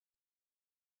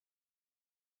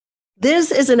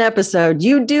This is an episode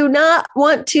you do not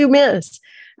want to miss.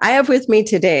 I have with me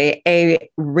today a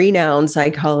renowned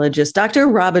psychologist, Dr.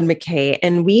 Robyn McKay,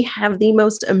 and we have the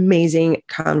most amazing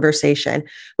conversation.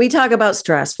 We talk about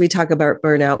stress, we talk about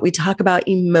burnout, we talk about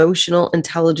emotional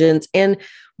intelligence and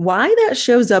why that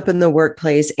shows up in the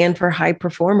workplace and for high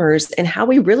performers, and how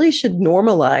we really should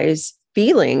normalize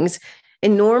feelings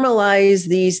and normalize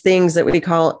these things that we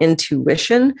call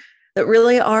intuition that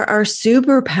really are our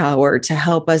superpower to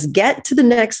help us get to the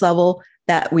next level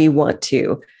that we want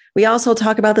to. We also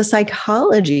talk about the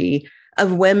psychology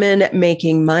of women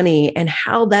making money and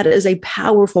how that is a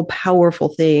powerful, powerful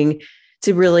thing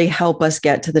to really help us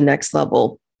get to the next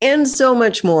level, and so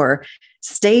much more.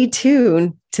 Stay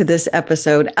tuned to this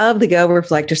episode of the Go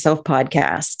Reflect Yourself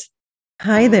podcast.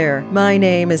 Hi there, my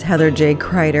name is Heather J.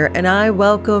 Crider, and I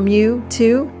welcome you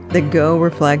to the Go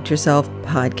Reflect Yourself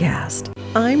podcast.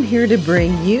 I'm here to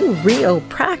bring you real,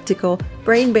 practical,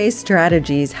 brain-based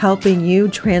strategies helping you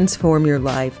transform your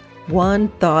life one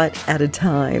thought at a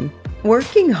time.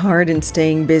 Working hard and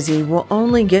staying busy will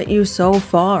only get you so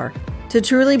far. To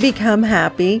truly become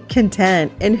happy,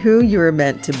 content, and who you're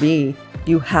meant to be,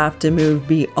 you have to move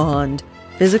beyond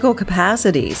physical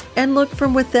capacities and look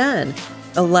from within,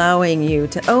 allowing you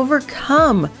to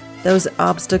overcome those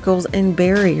obstacles and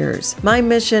barriers. My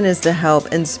mission is to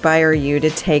help inspire you to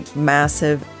take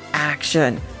massive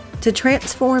action to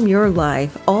transform your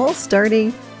life, all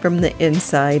starting from the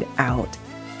inside out.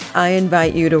 I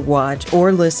invite you to watch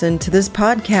or listen to this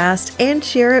podcast and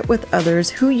share it with others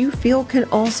who you feel can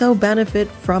also benefit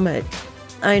from it.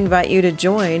 I invite you to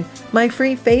join my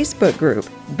free Facebook group,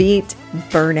 Beat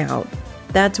Burnout.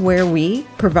 That's where we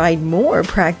provide more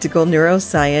practical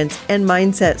neuroscience and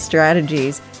mindset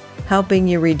strategies, helping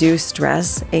you reduce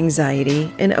stress,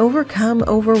 anxiety, and overcome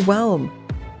overwhelm.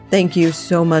 Thank you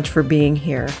so much for being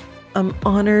here. I'm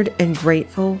honored and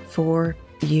grateful for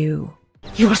you.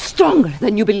 You are stronger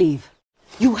than you believe.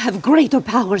 You have greater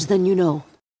powers than you know.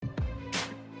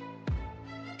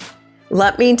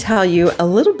 Let me tell you a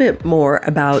little bit more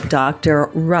about Dr.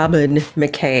 Robyn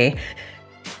McKay.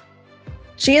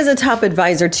 She is a top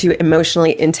advisor to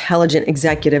emotionally intelligent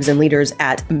executives and leaders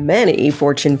at many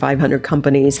Fortune 500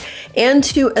 companies and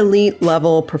to elite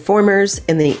level performers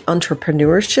in the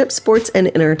entrepreneurship, sports, and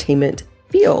entertainment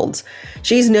fields.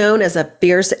 She's known as a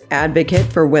fierce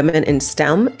advocate for women in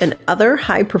STEM and other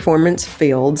high performance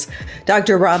fields.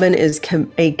 Dr. Robyn is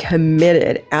a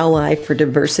committed ally for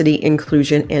diversity,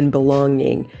 inclusion, and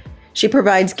belonging. She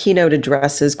provides keynote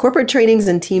addresses, corporate trainings,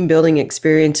 and team building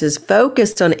experiences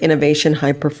focused on innovation,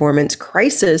 high performance,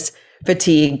 crisis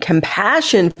fatigue,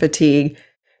 compassion fatigue,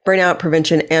 burnout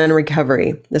prevention and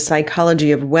recovery, the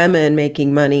psychology of women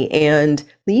making money, and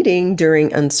leading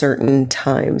during uncertain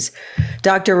times.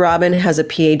 Dr. Robyn has a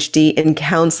PhD in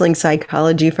counseling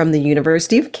psychology from the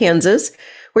University of Kansas,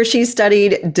 where she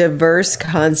studied diverse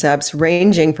concepts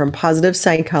ranging from positive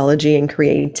psychology and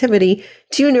creativity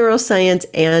to neuroscience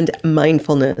and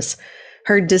mindfulness.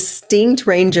 Her distinct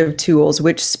range of tools,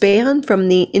 which span from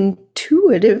the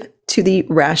intuitive to the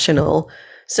rational,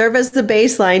 serve as the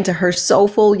baseline to her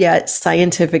soulful yet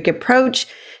scientific approach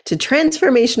to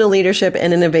transformational leadership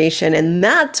and innovation. And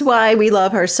that's why we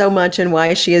love her so much and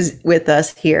why she is with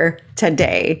us here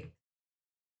today.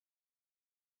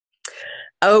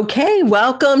 Okay,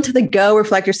 welcome to the Go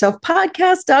Reflect Yourself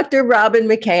podcast, Dr. Robyn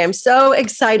McKay. I'm so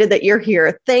excited that you're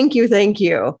here. Thank you. Thank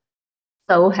you.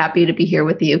 So happy to be here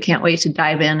with you. Can't wait to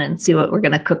dive in and see what we're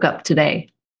going to cook up today.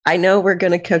 I know we're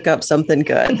going to cook up something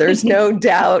good. There's no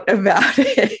doubt about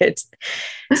it.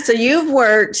 So you've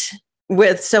worked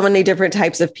with so many different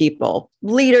types of people,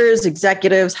 leaders,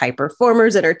 executives, high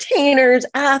performers, entertainers,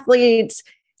 athletes,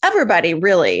 everybody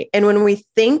really. And when we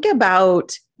think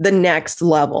about the next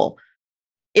level,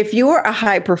 if you're a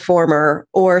high performer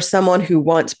or someone who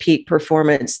wants peak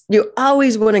performance, you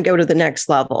always want to go to the next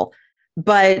level,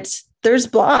 but there's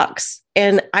blocks.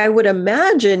 And I would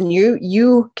imagine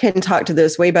you can talk to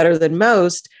this way better than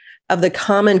most of the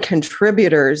common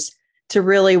contributors to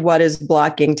really what is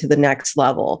blocking to the next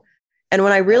level. And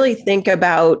when I really think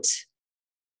about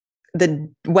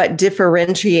what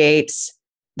differentiates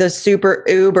the super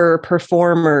uber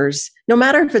performers, no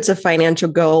matter if it's a financial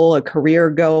goal, a career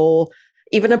goal,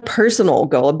 even a personal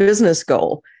goal, a business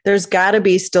goal, there's got to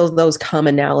be still those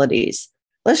commonalities.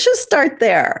 Let's just start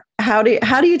there. How do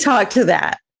you talk to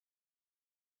that?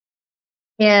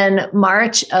 In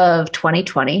March of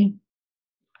 2020,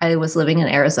 I was living in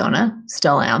Arizona,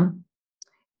 still am.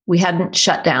 We hadn't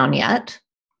shut down yet.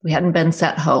 We hadn't been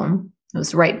sent home. It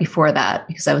was right before that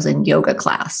because I was in yoga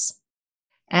class.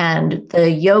 And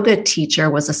the yoga teacher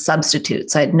was a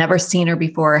substitute. So I'd never seen her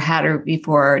before, had her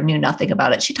before, knew nothing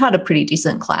about it. She taught a pretty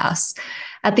decent class.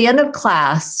 At the end of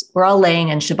class, we're all laying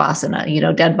in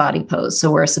Shavasana, dead body pose.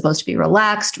 So we're supposed to be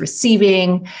relaxed,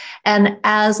 receiving. And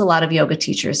as a lot of yoga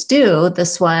teachers do,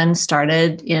 this one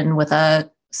started in with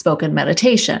a spoken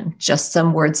meditation, just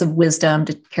some words of wisdom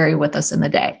to carry with us in the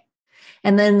day.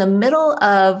 And then in the middle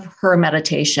of her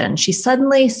meditation, she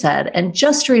suddenly said, and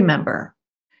just remember,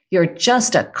 you're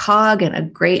just a cog in a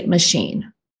great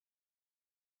machine.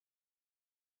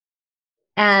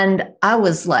 And I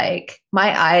was like,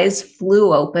 my eyes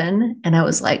flew open and I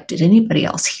was like, did anybody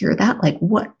else hear that? Like,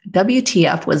 what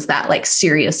WTF was that? Like,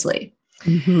 seriously.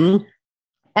 Mm-hmm.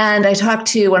 And I talked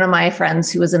to one of my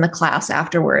friends who was in the class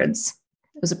afterwards.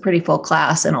 It was a pretty full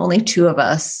class and only two of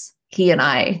us, he and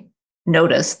I,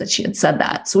 noticed that she had said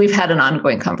that. So we've had an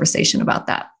ongoing conversation about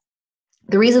that.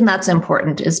 The reason that's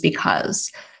important is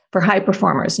because for high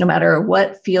performers, no matter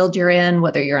what field you're in,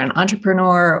 whether you're an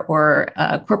entrepreneur or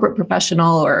a corporate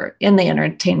professional or in the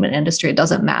entertainment industry, it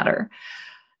doesn't matter.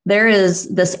 There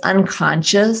is this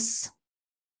unconscious,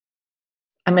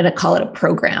 I'm going to call it a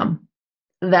program,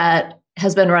 that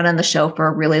has been running the show for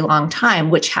a really long time,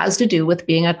 which has to do with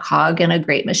being a cog in a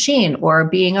great machine or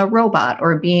being a robot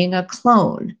or being a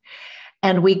clone.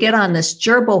 And we get on this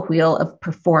gerbil wheel of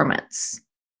performance.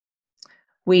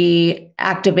 We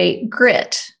activate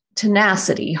grit,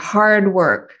 tenacity, hard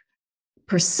work,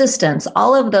 persistence,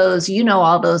 all of those,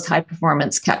 all those high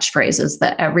performance catchphrases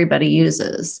that everybody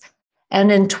uses.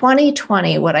 And in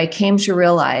 2020, what I came to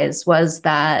realize was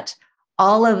that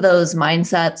all of those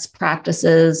mindsets,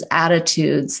 practices,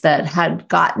 attitudes that had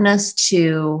gotten us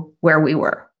to where we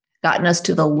were, gotten us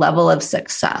to the level of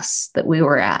success that we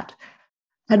were at,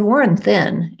 had worn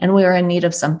thin, and we were in need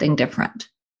of something different.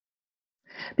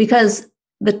 Because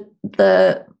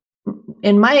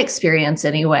in my experience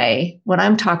anyway, when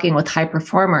I'm talking with high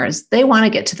performers, they want to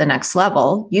get to the next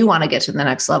level. You want to get to the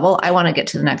next level. I want to get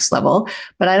to the next level,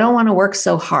 but I don't want to work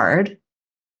so hard.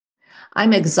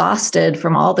 I'm exhausted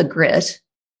from all the grit.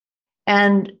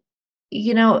 And,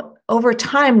 over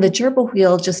time, the gerbil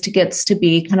wheel just gets to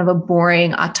be kind of a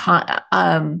boring,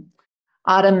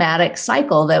 automatic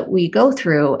cycle that we go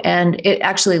through, and it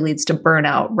actually leads to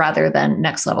burnout rather than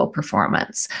next level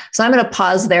performance. So I'm going to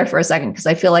pause there for a second because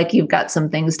I feel like you've got some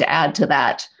things to add to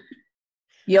that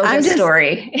yoga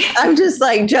story. I'm just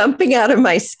like jumping out of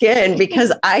my skin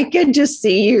because I could just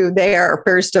see you there,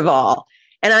 first of all.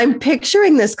 And I'm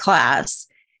picturing this class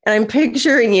and I'm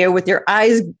picturing you with your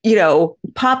eyes,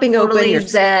 popping totally open. You're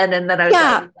zen. And then I was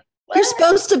like, you're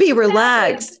supposed to be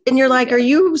relaxed. And you're like, are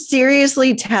you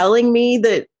seriously telling me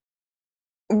that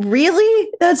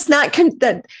really? That's not,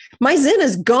 that my zen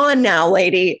is gone now,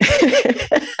 lady.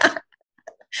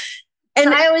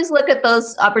 And I always look at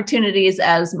those opportunities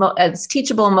as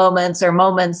teachable moments or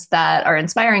moments that are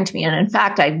inspiring to me. And in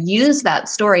fact, I've used that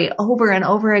story over and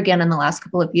over again in the last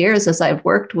couple of years as I've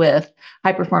worked with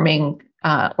high-performing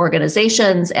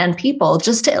organizations and people,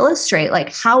 just to illustrate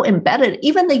like how embedded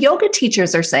even the yoga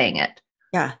teachers are saying it.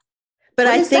 Yeah. But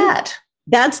I think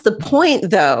that's the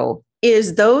point, though,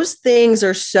 is those things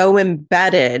are so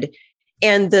embedded.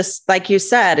 And this, like you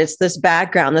said, it's this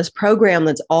background, this program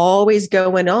that's always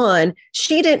going on.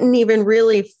 She didn't even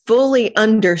really fully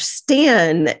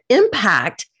understand the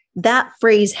impact that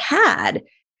phrase had.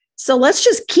 So let's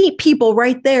just keep people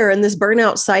right there in this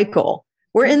burnout cycle.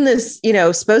 We're in this,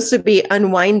 supposed to be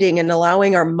unwinding and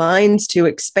allowing our minds to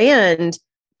expand.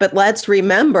 But let's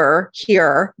remember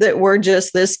here that we're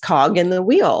just this cog in the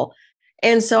wheel.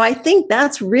 And so I think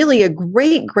that's really a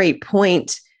great, great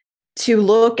point to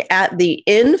look at the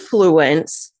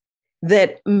influence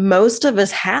that most of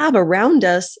us have around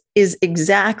us is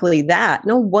exactly that.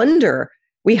 No wonder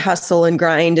we hustle and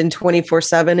grind and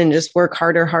 24/7 and just work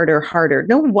harder, harder, harder.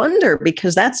 No wonder,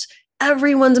 because that's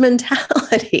everyone's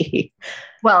mentality.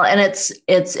 Well, and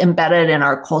it's embedded in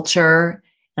our culture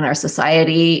and our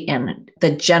society and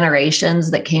the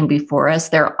generations that came before us.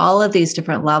 There are all of these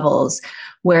different levels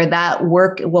where that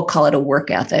work, we'll call it a work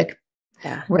ethic,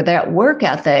 where that work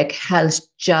ethic has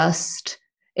just,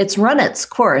 it's run its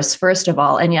course, first of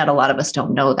all. And yet a lot of us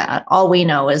don't know that. All we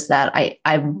know is that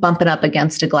I'm bumping up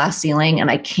against a glass ceiling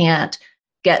and I can't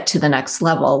get to the next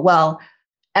level. Well,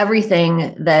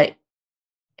 everything that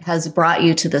has brought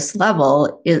you to this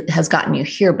level, it has gotten you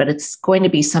here, but it's going to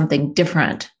be something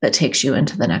different that takes you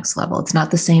into the next level. It's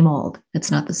not the same old. It's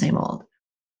not the same old.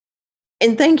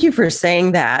 And thank you for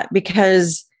saying that,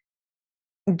 because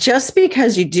just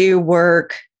because you do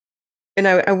work, and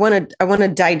I want to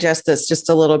digest this just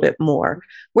a little bit more.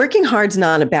 Working hard's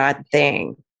not a bad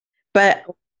thing, but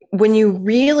when you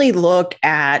really look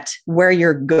at where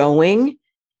you're going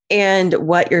and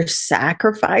what you're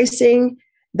sacrificing,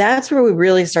 that's where we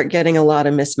really start getting a lot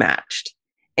of mismatched.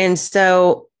 And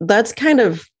so let's kind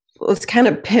of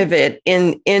pivot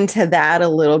into that a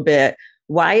little bit.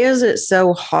 Why is it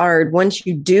so hard once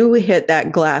you do hit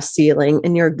that glass ceiling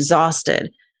and you're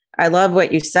exhausted? I love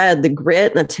what you said. The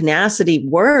grit and the tenacity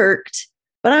worked,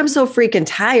 but I'm so freaking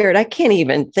tired. I can't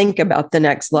even think about the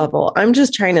next level. I'm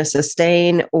just trying to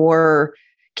sustain or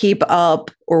keep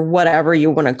up or whatever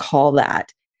you want to call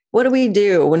that. What do we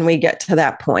do when we get to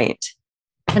that point?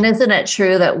 And isn't it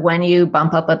true that when you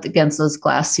bump up against those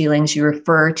glass ceilings, you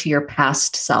refer to your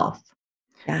past self?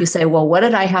 Yeah. You say, well, what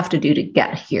did I have to do to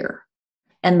get here?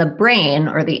 And the brain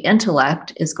or the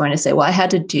intellect is going to say, well, I had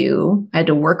to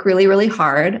work really, really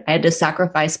hard. I had to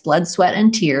sacrifice blood, sweat,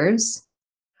 and tears.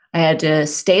 I had to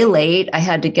stay late. I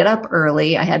had to get up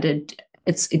early.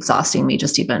 It's exhausting me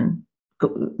just even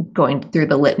going through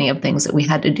the litany of things that we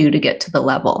had to do to get to the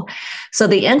level. So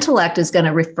the intellect is going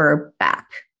to refer back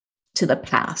to the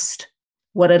past.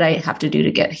 What did I have to do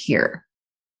to get here?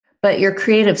 But your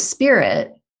creative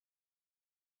spirit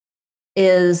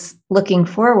is looking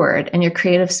forward, and your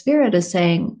creative spirit is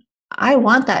saying, I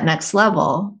want that next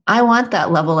level. I want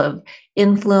that level of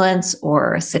influence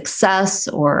or success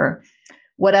or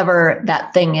whatever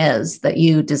that thing is that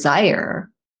you desire,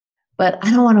 but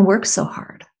I don't want to work so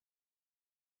hard.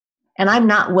 And I'm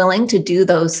not willing to do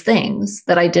those things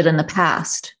that I did in the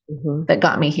past that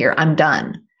got me here. I'm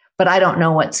done, but I don't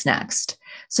know what's next.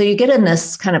 So you get in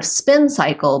this kind of spin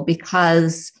cycle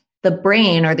because the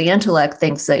brain or the intellect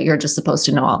thinks that you're just supposed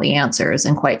to know all the answers.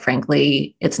 And quite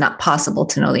frankly, it's not possible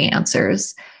to know the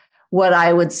answers. What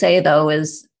I would say, though,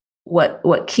 is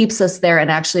what keeps us there and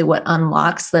actually what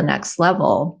unlocks the next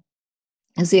level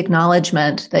is the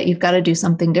acknowledgement that you've got to do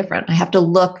something different. I have to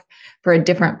look for a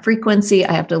different frequency.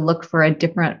 I have to look for a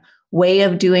different way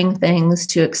of doing things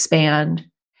to expand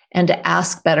and to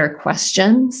ask better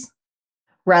questions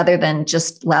rather than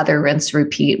just lather, rinse,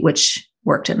 repeat, which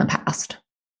worked in the past.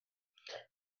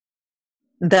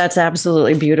 That's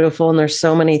absolutely beautiful. And there's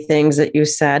so many things that you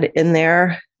said in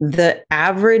there. The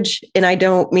average, and I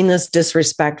don't mean this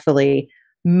disrespectfully,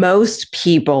 most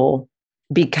people,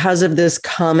 because of this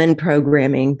common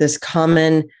programming,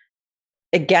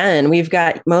 again, we've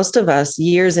got most of us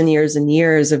years and years and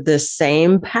years of this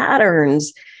same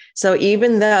patterns. So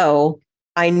even though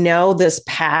I know this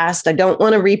past, I don't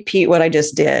want to repeat what I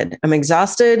just did. I'm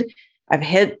exhausted.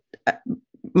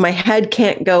 My head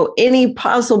can't go any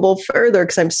possible further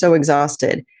because I'm so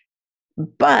exhausted.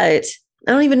 But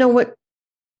I don't even know what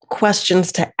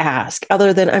questions to ask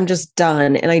other than I'm just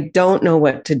done and I don't know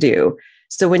what to do.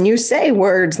 So when you say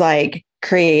words like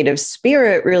creative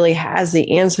spirit really has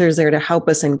the answers there to help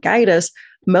us and guide us,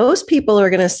 most people are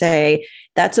going to say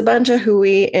that's a bunch of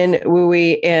hooey and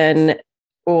wooey and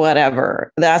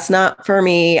whatever. That's not for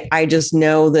me. I just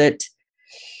know that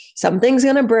something's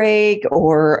going to break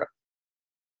or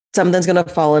something's going to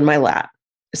fall in my lap.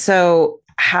 So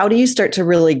how do you start to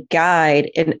really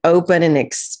guide and open and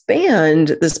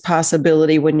expand this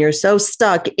possibility when you're so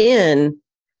stuck in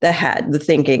the head, the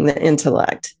thinking, the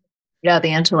intellect? Yeah,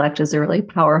 the intellect is a really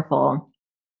powerful,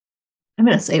 I'm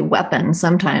going to say, weapon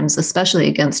sometimes, especially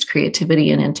against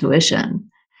creativity and intuition.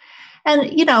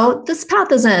 And, this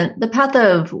path isn't the path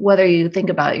of whether you think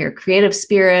about your creative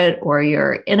spirit or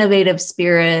your innovative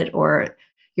spirit or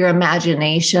your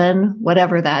imagination,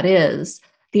 whatever that is,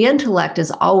 the intellect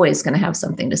is always going to have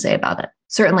something to say about it.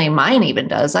 Certainly mine even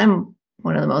does. I'm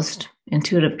one of the most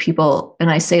intuitive people. And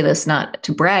I say this not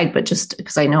to brag, but just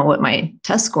because I know what my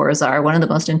test scores are, one of the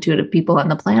most intuitive people on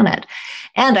the planet.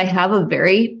 And I have a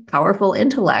very powerful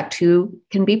intellect who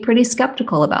can be pretty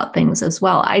skeptical about things as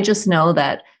well. I just know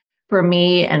that for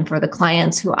me and for the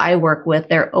clients who I work with,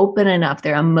 they're open enough,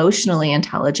 they're emotionally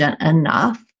intelligent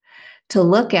enough to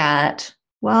look at,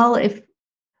 well, if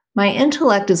my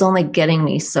intellect is only getting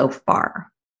me so far,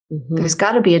 there's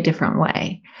got to be a different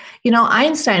way.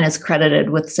 Einstein is credited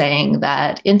with saying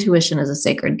that intuition is a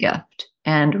sacred gift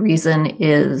and reason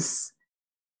is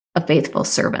a faithful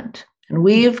servant. And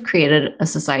we've created a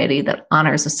society that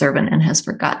honors a servant and has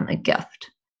forgotten the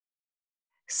gift.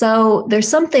 So there's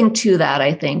something to that,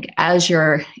 I think, as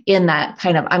you're in that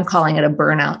kind of, I'm calling it a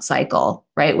burnout cycle,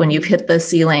 right? When you've hit the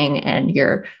ceiling and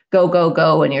you're go, go,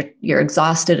 go, and you're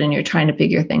exhausted and you're trying to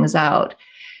figure things out.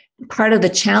 Part of the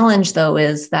challenge, though,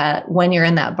 is that when you're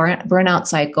in that burnout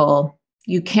cycle,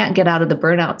 you can't get out of the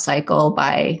burnout cycle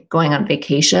by going on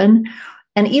vacation.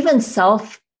 And even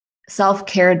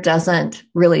self-care doesn't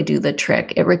really do the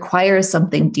trick. It requires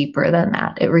something deeper than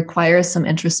that. It requires some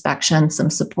introspection, some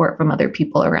support from other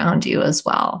people around you as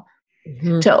well.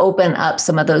 to open up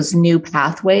some of those new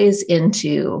pathways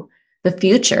into the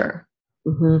future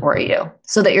for you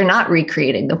so that you're not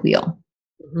recreating the wheel.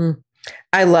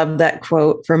 I love that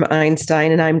quote from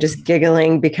Einstein, and I'm just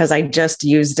giggling because I just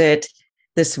used it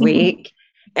this week.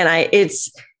 And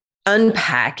it's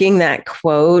unpacking that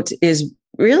quote is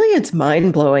really, it's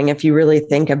mind blowing if you really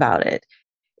think about it.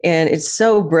 And it's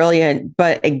so brilliant.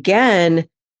 But again,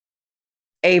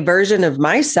 a version of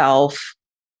myself,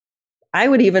 I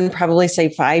would even probably say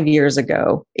 5 years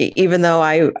ago, even though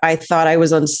I thought I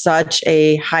was on such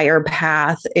a higher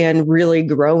path and really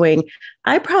growing,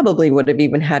 I probably would have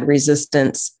even had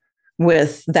resistance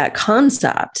with that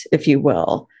concept, if you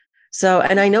will. So,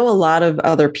 and I know a lot of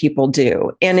other people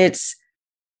do. And it's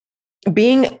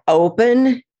being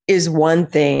open is one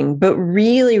thing, but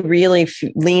really, really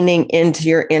leaning into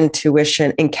your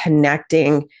intuition and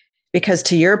connecting, because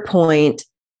to your point,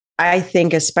 I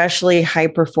think especially high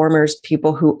performers,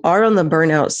 people who are on the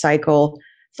burnout cycle,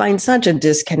 find such a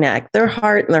disconnect. Their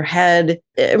heart and their head,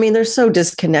 I mean, they're so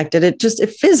disconnected. It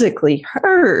physically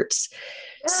hurts.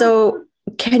 Yeah. So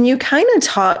can you kind of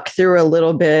talk through a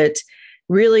little bit,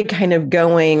 really kind of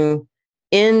going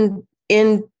in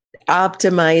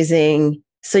optimizing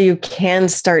so you can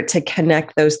start to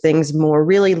connect those things more,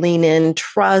 really lean in,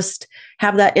 trust,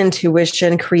 have that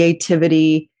intuition,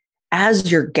 creativity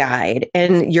as your guide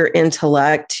and your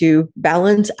intellect to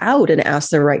balance out and ask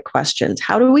the right questions?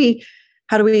 How do we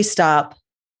stop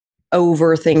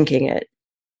overthinking it?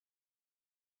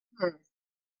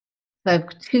 I have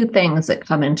two things that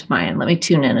come into mind. Let me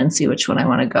tune in and see which one I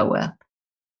want to go with.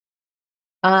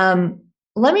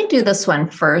 Let me do this one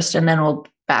first, and then we'll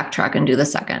backtrack and do the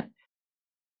second.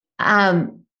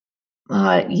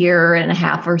 A year and a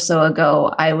half or so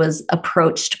ago, I was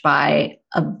approached by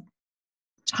a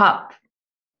top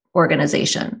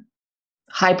organization,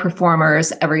 high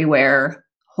performers everywhere,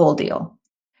 whole deal.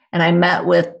 And I met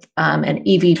with an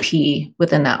EVP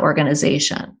within that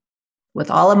organization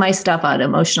with all of my stuff on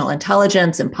emotional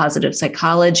intelligence and positive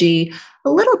psychology, a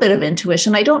little bit of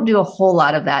intuition. I don't do a whole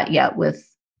lot of that yet with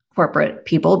corporate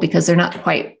people because they're not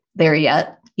quite there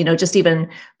yet. You know, just even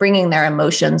bringing their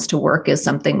emotions to work is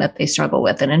something that they struggle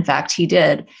with. And in fact, he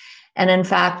did. And in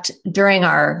fact, during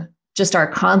our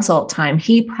consult time,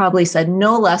 he probably said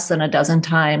no less than a dozen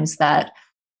times that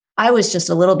I was just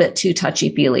a little bit too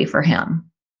touchy-feely for him.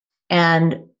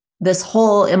 And this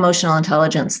whole emotional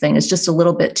intelligence thing is just a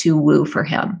little bit too woo for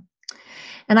him.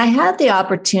 And I had the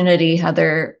opportunity,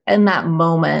 Heather, in that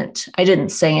moment, I didn't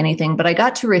say anything, but I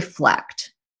got to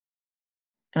reflect.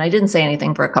 And I didn't say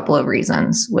anything for a couple of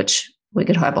reasons, which we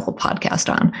could have a whole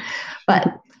podcast on. But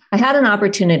I had an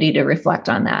opportunity to reflect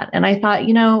on that. And I thought,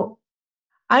 you know,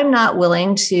 I'm not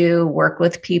willing to work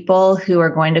with people who are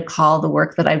going to call the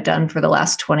work that I've done for the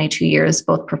last 22 years,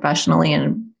 both professionally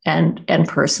and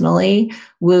personally,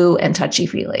 woo and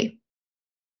touchy-feely.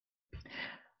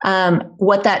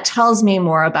 What that tells me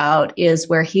more about is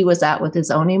where he was at with his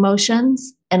own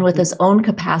emotions and with his own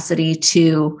capacity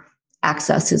to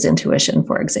access his intuition,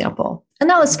 for example. And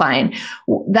that was fine.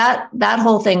 That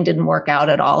whole thing didn't work out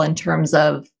at all in terms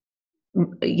of,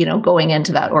 you know, going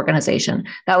into that organization.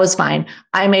 That was fine.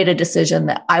 I made a decision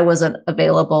that I wasn't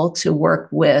available to work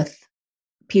with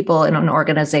people in an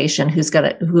organization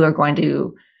who are going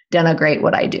to denigrate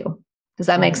what I do. Does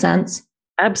that make sense?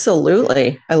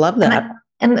 Absolutely. I love that.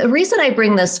 And the reason I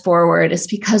bring this forward is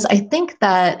because I think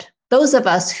that those of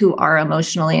us who are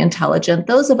emotionally intelligent,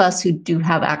 those of us who do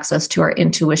have access to our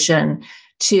intuition,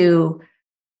 to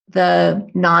the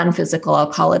non-physical,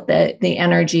 I'll call it the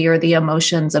energy or the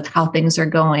emotions of how things are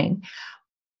going,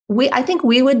 I think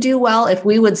we would do well if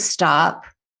we would stop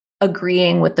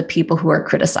agreeing with the people who are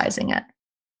criticizing it.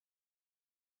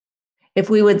 If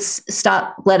we would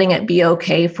stop letting it be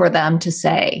okay for them to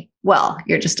say, well,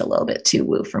 you're just a little bit too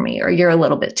woo for me, or you're a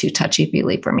little bit too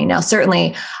touchy-feely for me. Now,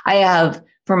 certainly I have,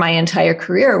 for my entire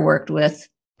career, worked with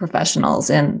professionals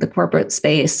in the corporate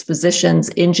space, physicians,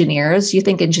 engineers. You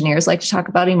think engineers like to talk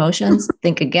about emotions?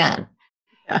 Think again.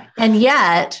 Yeah. And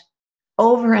yet,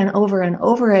 over and over and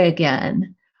over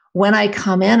again, when I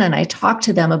come in and I talk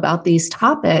to them about these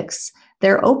topics,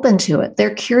 they're open to it.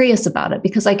 They're curious about it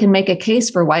because I can make a case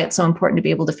for why it's so important to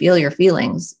be able to feel your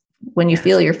feelings. When you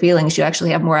feel your feelings, you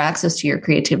actually have more access to your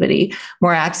creativity,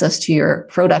 more access to your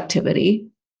productivity,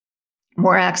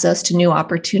 more access to new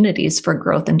opportunities for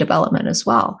growth and development as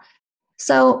well.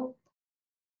 So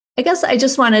I guess I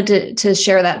just wanted to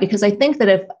share that because I think that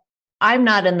if I'm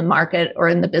not in the market or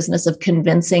in the business of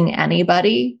convincing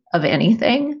anybody of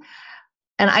anything,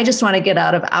 and I just want to get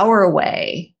out of our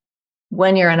way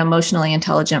when you're an emotionally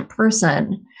intelligent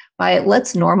person by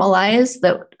let's normalize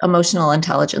that emotional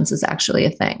intelligence is actually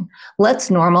a thing. Let's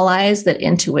normalize that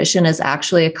intuition is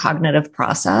actually a cognitive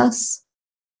process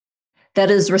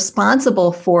that is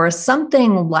responsible for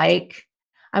something like,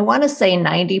 I want to say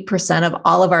 90% of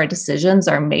all of our decisions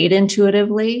are made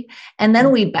intuitively. And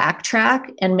then we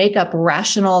backtrack and make up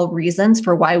rational reasons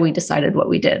for why we decided what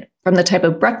we did, from the type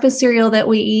of breakfast cereal that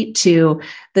we eat to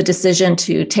the decision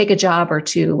to take a job or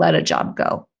to let a job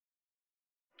go.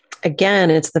 Again,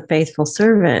 it's the faithful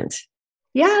servant.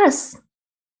 Yes.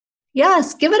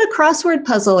 Yes. Give it a crossword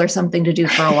puzzle or something to do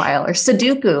for a while, or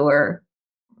Sudoku or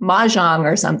Mahjong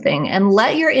or something, and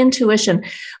let your intuition,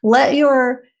 let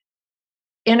your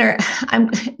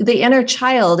the inner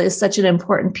child is such an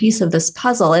important piece of this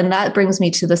puzzle. And that brings me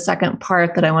to the second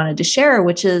part that I wanted to share,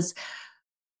 which is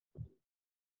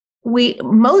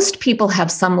most people have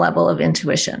some level of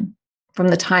intuition from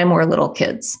the time we're little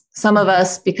kids. Some of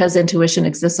us, because intuition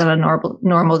exists on a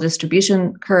normal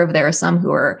distribution curve, there are some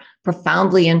who are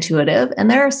profoundly intuitive, and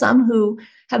there are some who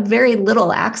have very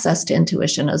little access to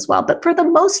intuition as well. But for the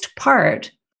most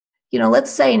part, let's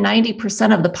say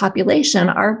 90% of the population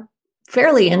are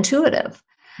fairly intuitive.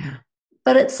 Yeah.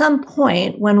 But at some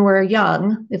point when we're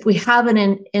young, if we have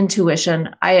an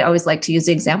intuition, I always like to use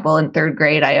the example in third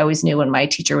grade. I always knew when my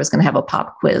teacher was going to have a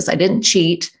pop quiz. I didn't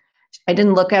cheat. I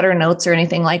didn't look at her notes or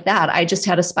anything like that. I just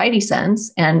had a spidey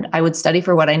sense, and I would study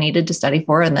for what I needed to study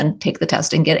for and then take the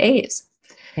test and get A's.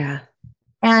 Yeah.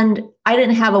 And I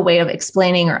didn't have a way of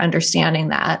explaining or understanding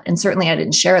that. And certainly I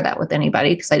didn't share that with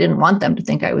anybody because I didn't want them to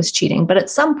think I was cheating. But at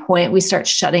some point we start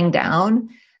shutting down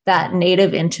that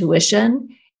native intuition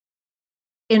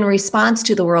in response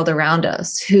to the world around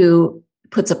us, who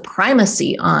puts a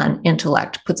primacy on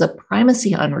intellect, puts a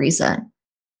primacy on reason.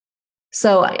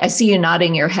 So I see you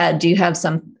nodding your head. Do you have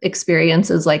some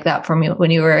experiences like that from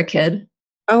when you were a kid?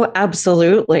 Oh,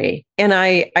 absolutely. And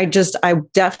I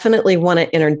definitely want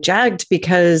to interject,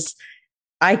 because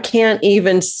I can't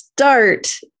even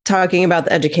start talking about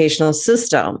the educational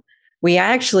system. We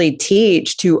actually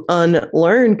teach to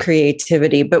unlearn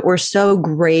creativity, but we're so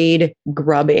grade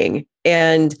grubbing.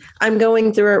 And I'm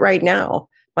going through it right now.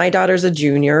 My daughter's a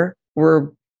junior.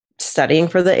 We're studying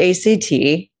for the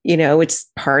ACT.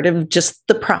 It's part of just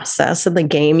the process of the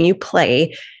game you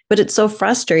play, but it's so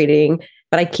frustrating.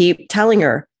 But I keep telling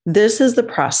her, this is the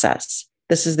process.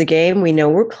 This is the game we know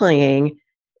we're playing.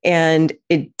 And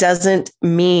it doesn't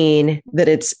mean that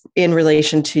it's in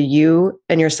relation to you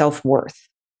and your self-worth.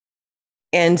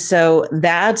 And so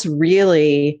that's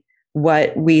really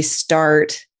what we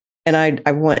start. And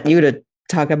I want you to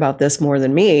talk about this more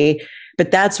than me,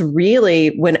 but that's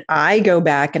really when I go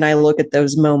back and I look at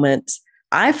those moments,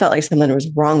 I felt like something was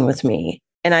wrong with me.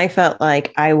 And I felt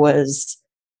like I don't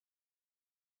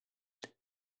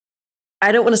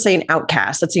want to say an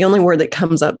outcast. That's the only word that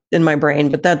comes up in my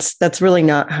brain, but that's really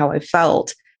not how I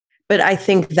felt. But I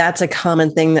think that's a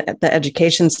common thing that the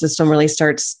education system really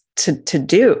starts to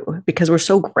do, because we're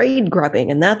so grade grubbing,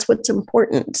 and that's what's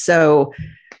important. So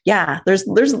yeah, there's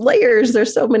layers.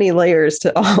 There's so many layers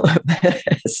to all of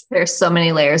this. There's so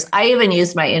many layers. I even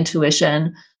used my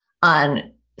intuition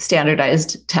on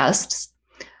standardized tests,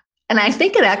 and I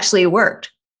think it actually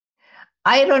worked.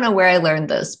 I don't know where I learned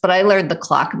this, but I learned the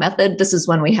clock method. This is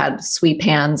when we had sweep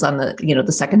hands on the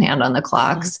second hand on the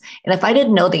clocks. And if I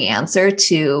didn't know the answer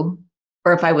to,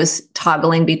 or if I was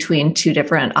toggling between two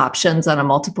different options on a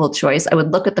multiple choice, I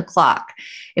would look at the clock.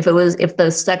 If the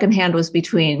second hand was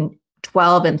between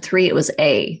 12 and 3, it was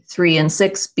A, 3 and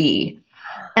 6, B.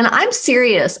 And I'm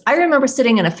serious. I remember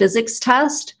sitting in a physics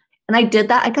test and I did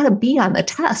that. I got a B on the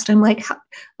test. I'm like,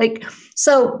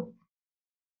 so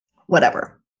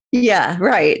whatever. Yeah,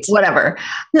 right. Whatever.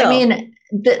 No. I mean,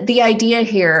 the idea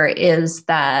here is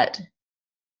that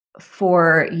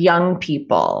for young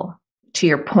people, to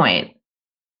your point,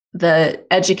 the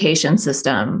education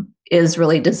system is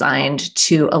really designed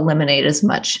to eliminate as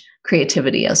much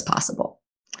creativity as possible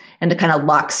and to kind of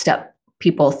lockstep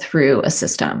people through a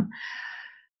system.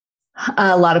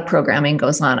 A lot of programming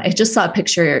goes on. I just saw a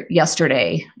picture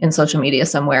yesterday in social media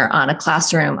somewhere on a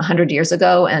classroom 100 years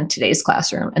ago and today's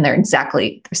classroom, and they're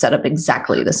set up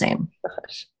exactly the same.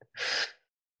 Gosh.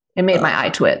 It made my eye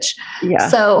twitch. Yeah.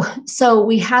 So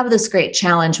we have this great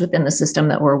challenge within the system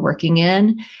that we're working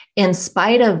in. In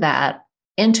spite of that,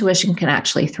 intuition can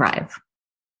actually thrive.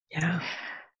 Yeah.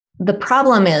 The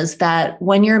problem is that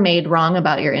when you're made wrong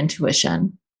about your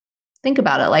intuition, think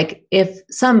about it. Like if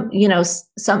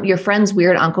your friend's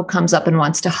weird uncle comes up and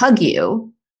wants to hug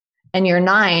you and you're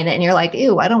 9 and you're like,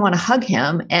 ew, I don't want to hug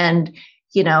him. And,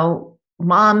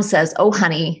 mom says, oh,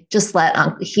 honey, just let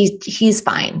uncle, he's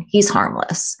fine. He's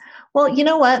harmless. Well, you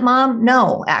know what, Mom?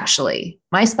 No, actually,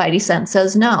 my spidey sense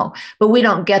says no. But we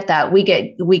don't get that. We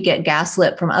get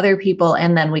gaslit from other people,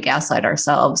 and then we gaslight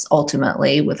ourselves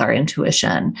ultimately with our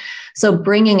intuition. So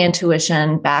bringing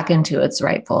intuition back into its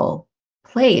rightful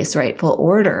place, rightful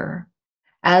order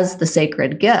as the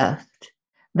sacred gift.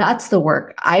 That's the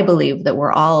work I believe that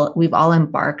we've all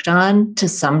embarked on to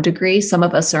some degree. Some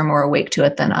of us are more awake to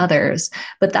it than others,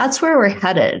 but that's where we're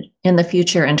headed in the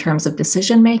future in terms of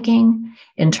decision making,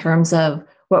 in terms of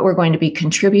what we're going to be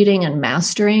contributing and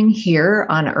mastering here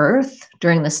on Earth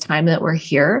during this time that we're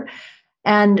here.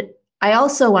 And I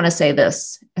also want to say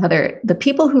this, Heather, the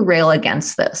people who rail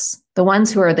against this, the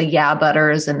ones who are the yeah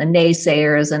butters and the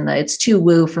naysayers and the it's too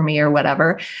woo for me or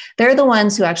whatever, they're the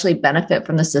ones who actually benefit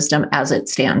from the system as it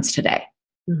stands today.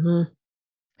 Mm-hmm.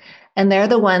 And they're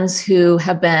the ones who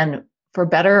have been, for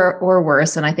better or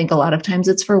worse, and I think a lot of times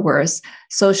it's for worse,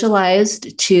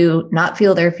 socialized to not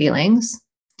feel their feelings,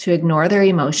 to ignore their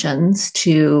emotions,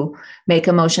 to make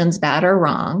emotions bad or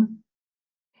wrong.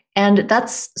 And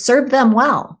that's served them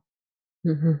well.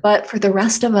 Mm-hmm. But for the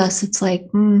rest of us, it's like,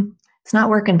 it's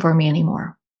not working for me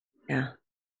anymore. Yeah.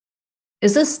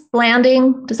 Is this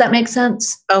landing? Does that make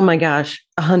sense? Oh my gosh,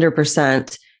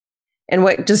 100%. And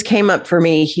what just came up for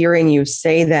me hearing you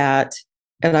say that,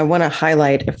 and I want to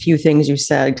highlight a few things you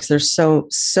said because there's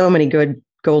so many good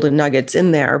golden nuggets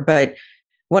in there. But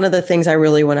one of the things I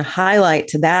really want to highlight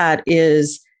to that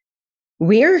is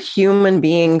we are human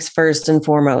beings first and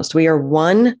foremost. We are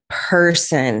one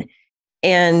person.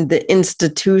 And the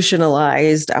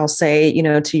institutionalized, I'll say,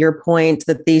 to your point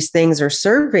that these things are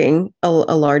serving a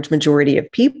large majority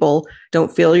of people,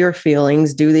 don't feel your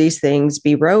feelings, do these things,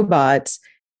 be robots.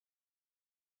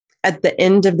 At the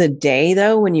end of the day,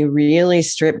 though, when you really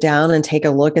strip down and take a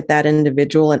look at that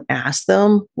individual and ask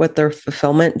them what their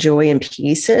fulfillment, joy, and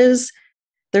peace is,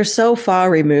 they're so far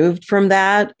removed from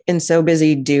that and so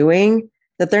busy doing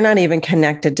that they're not even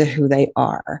connected to who they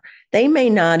are. They may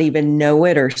not even know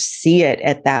it or see it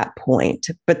at that point.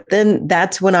 But then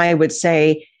that's when I would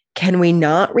say, can we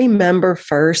not remember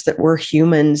first that we're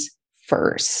humans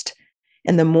first?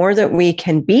 And the more that we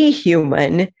can be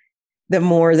human, the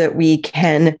more that we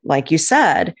can, like you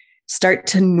said, start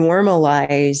to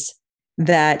normalize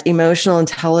that emotional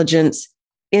intelligence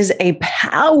is a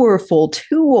powerful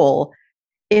tool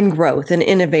in growth and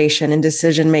innovation and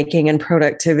decision-making and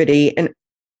productivity and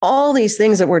all these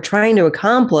things that we're trying to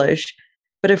accomplish.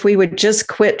 But if we would just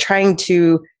quit trying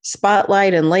to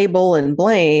spotlight and label and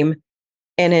blame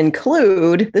and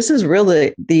include, this is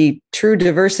really the true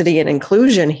diversity and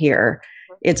inclusion here.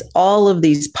 It's all of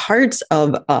these parts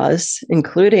of us,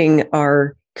 including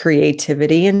our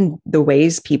creativity and the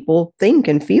ways people think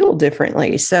and feel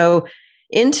differently. So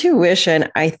intuition,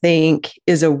 I think,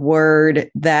 is a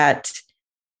word that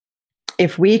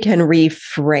if we can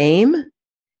reframe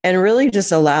and really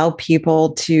just allow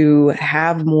people to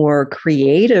have more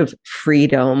creative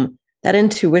freedom, that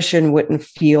intuition wouldn't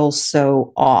feel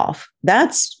so off.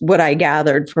 That's what I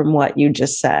gathered from what you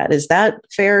just said. Is that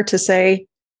fair to say?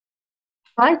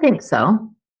 I think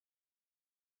so.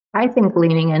 I think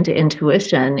leaning into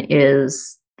intuition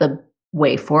is the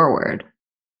way forward.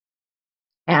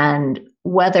 And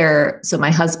so my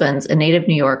husband's a native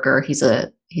New Yorker. He's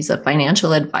a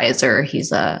financial advisor.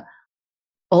 He's a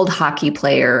old hockey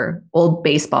player, old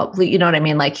baseball, you know what I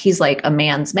mean? Like he's like a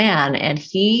man's man and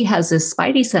he has this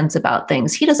spidey sense about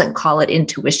things. He doesn't call it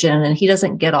intuition and he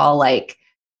doesn't get all like,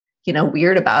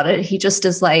 weird about it. He just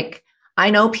is like, I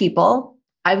know people.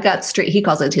 He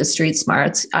calls it his street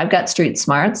smarts. I've got street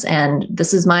smarts and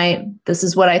this is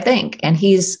what I think. And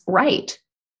he's right.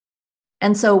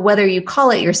 And so whether you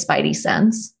call it your spidey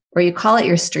sense or you call it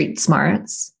your street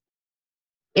smarts,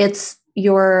 it's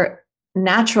your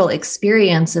natural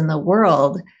experience in the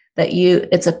world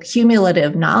it's a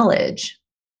cumulative knowledge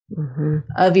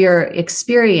of your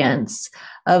experience,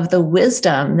 of the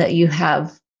wisdom that you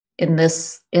have in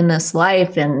this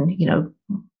life and,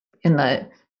 in the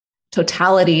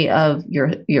totality of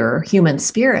your human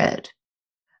spirit,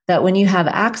 that when you have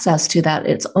access to that,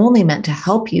 it's only meant to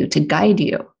help you, to guide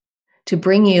you, to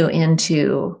bring you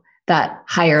into that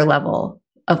higher level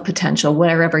of potential,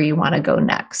 wherever you want to go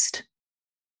next.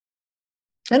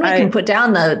 Then we can put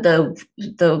down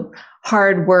the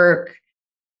hard work,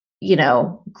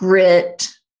 grit,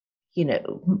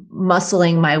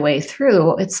 muscling my way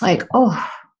through. It's like,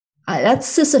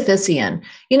 that's Sisyphusian.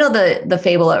 The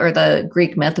fable or the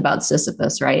Greek myth about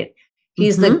Sisyphus, right?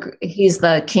 He's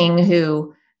the king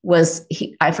who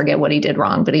I forget what he did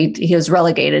wrong, but he was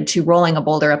relegated to rolling a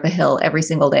boulder up a hill every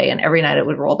single day, and every night it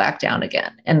would roll back down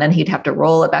again, and then he'd have to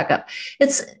roll it back up.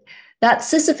 It's that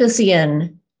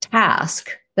Sisyphusian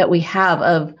task that we have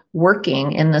of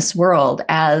working in this world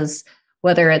as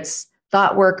whether it's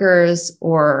thought workers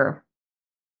or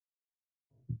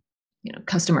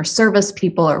customer service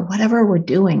people or whatever we're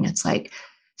doing. It's like,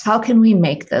 how can we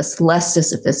make this less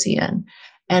Sisyphusian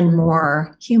and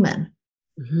more human,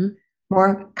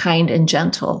 more kind and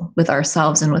gentle with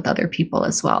ourselves and with other people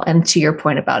as well? And to your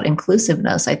point about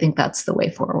inclusiveness, I think that's the way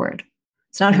forward.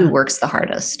 It's not who works the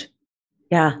hardest.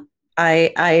 Yeah,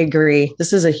 I agree.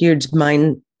 This is a huge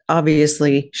mind,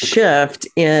 obviously, shift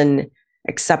in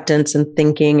acceptance and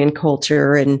thinking and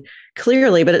culture and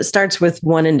clearly, but it starts with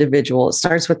one individual. It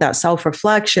starts with that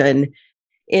self-reflection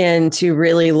into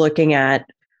really looking at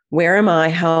where am I,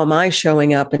 how am I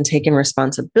showing up and taking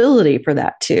responsibility for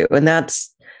that too. And that's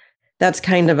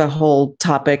kind of a whole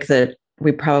topic that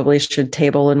we probably should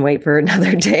table and wait for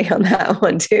another day on that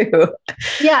one too.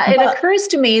 Yeah, it occurs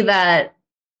to me that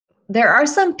there are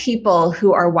some people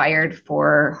who are wired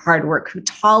for hard work, who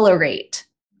tolerate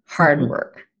hard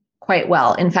work quite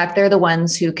well. In fact, they're the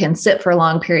ones who can sit for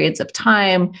long periods of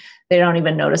time. They don't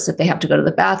even notice if they have to go to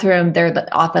the bathroom. They're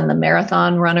often the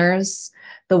marathon runners,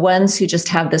 the ones who just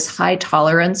have this high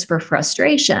tolerance for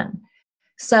frustration.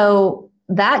 So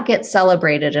that gets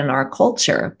celebrated in our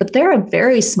culture, but they're a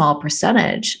very small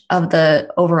percentage of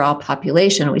the overall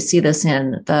population. We see this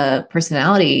in the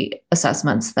personality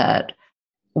assessments that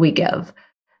we give,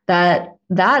 that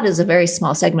is a very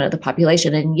small segment of the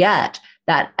population. And yet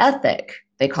that ethic,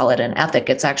 they call it an ethic,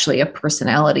 it's actually a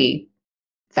personality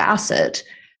facet,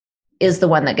 is the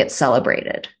one that gets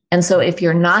celebrated. And so if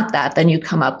you're not that, then you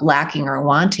come up lacking or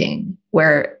wanting,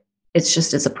 where it's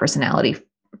just as a personality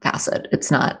facet.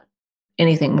 It's not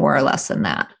anything more or less than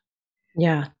that.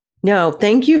 Yeah. No,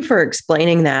 thank you for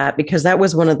explaining that, because that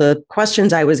was one of the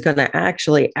questions I was going to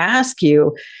actually ask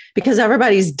you, because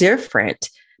everybody's different.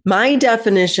 My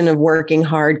definition of working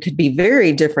hard could be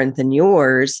very different than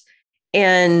yours.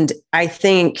 And I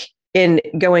think in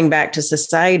going back to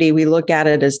society, we look at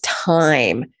it as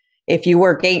time. If you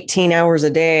work 18 hours a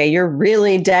day, you're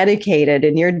really dedicated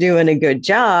and you're doing a good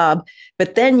job.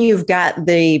 But then you've got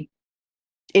the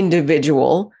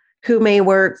individual who may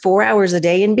work 4 hours a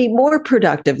day and be more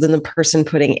productive than the person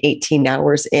putting 18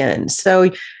 hours in.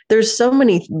 So there's so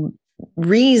many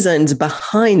reasons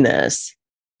behind this.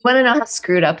 Want to know how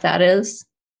screwed up that is?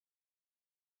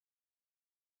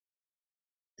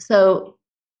 So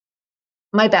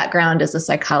my background as a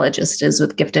psychologist is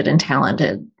with gifted and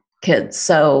talented kids.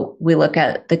 So we look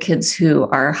at the kids who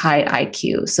are high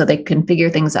IQ, so they can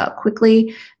figure things out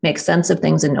quickly, make sense of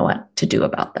things, and know what to do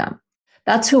about them.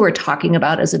 That's who we're talking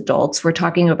about as adults. We're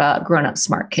talking about grown-up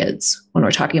smart kids. When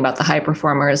we're talking about the high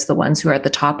performers, the ones who are at the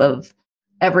top of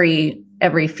every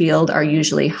field are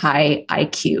usually high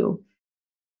IQ.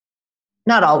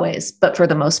 Not always, but for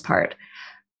the most part.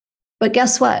 But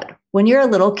guess what? When you're a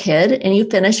little kid and you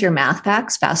finish your math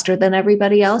facts faster than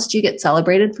everybody else, do you get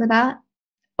celebrated for that?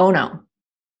 Oh no.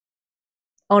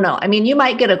 Oh no. I mean, you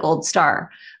might get a gold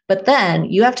star, but then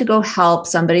you have to go help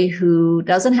somebody who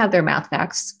doesn't have their math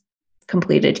facts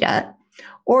completed yet,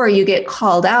 or you get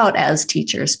called out as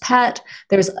teacher's pet.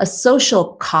 There's a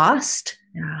social cost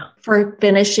for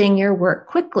finishing your work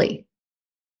quickly.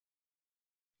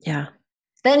 Yeah.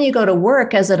 Then you go to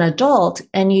work as an adult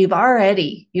and you've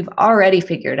already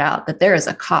figured out that there is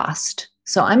a cost.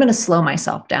 So I'm going to slow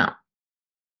myself down.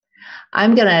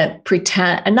 I'm going to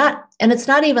pretend and it's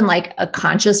not even like a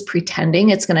conscious pretending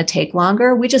it's going to take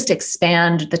longer. We just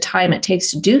expand the time it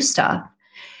takes to do stuff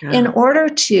in order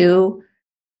to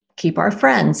keep our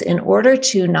friends, in order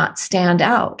to not stand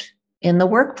out in the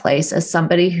workplace as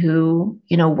somebody who,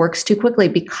 works too quickly.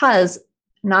 Because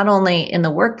not only in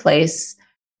the workplace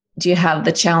do you have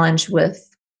the challenge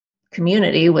with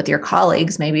community, with your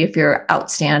colleagues. Maybe if you're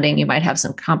outstanding, you might have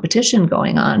some competition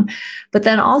going on, but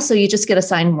then also you just get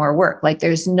assigned more work. Like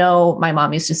my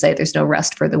mom used to say, there's no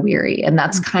rest for the weary. And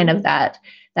that's kind of that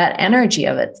energy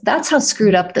of it. That's how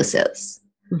screwed up this is.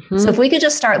 Mm-hmm. So if we could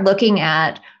just start looking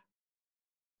at,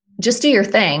 just do your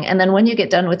thing. And then when you get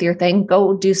done with your thing,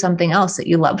 go do something else that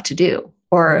you love to do,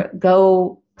 or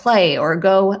go play, or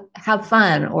go have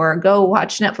fun, or go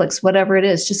watch Netflix, whatever it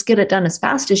is. Just get it done as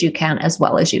fast as you can, as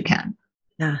well as you can.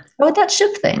 Yeah. How would that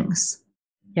shift things?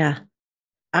 Yeah.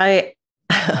 I'm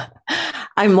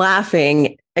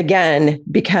laughing again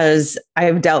because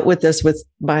I've dealt with this with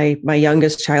my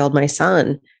youngest child, my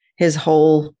son. He's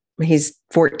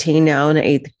 14 now in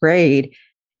 8th grade.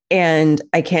 And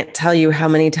I can't tell you how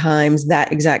many times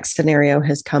that exact scenario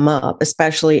has come up,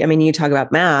 especially, you talk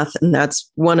about math, and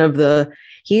that's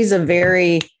he's a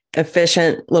very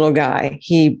efficient little guy.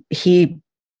 He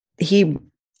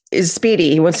is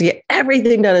speedy. He wants to get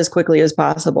everything done as quickly as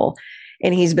possible.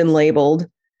 And he's been labeled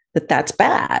that that's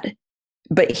bad,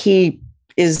 but he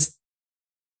is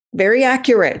very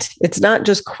accurate. It's not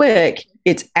just quick,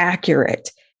 it's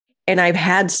accurate. And I've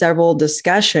had several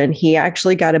discussions. He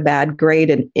actually got a bad grade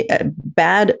and a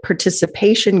bad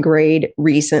participation grade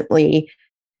recently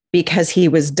because he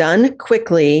was done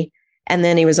quickly and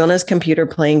then he was on his computer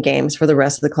playing games for the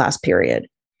rest of the class period.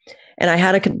 And I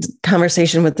had a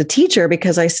conversation with the teacher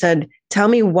because I said, tell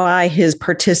me why his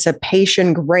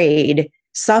participation grade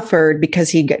suffered because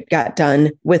he got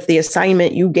done with the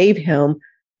assignment you gave him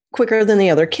quicker than the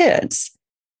other kids.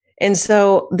 And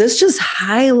so this just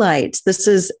highlights, this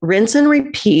is rinse and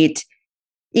repeat.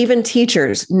 Even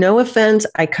teachers, no offense,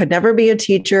 I could never be a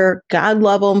teacher. God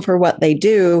love them for what they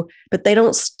do, but they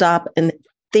don't stop and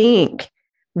think,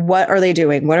 what are they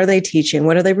doing? What are they teaching?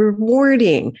 What are they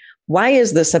rewarding? Why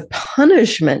is this a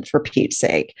punishment, for Pete's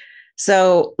sake?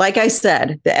 So, like I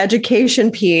said, the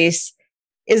education piece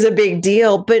is a big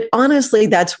deal, but honestly,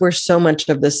 that's where so much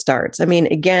of this starts. I mean,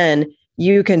 again,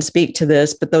 you can speak to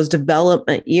this, but those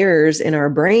development years in our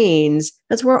brains,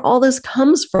 that's where all this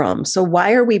comes from. So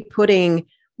why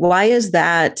is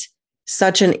that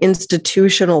such an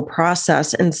institutional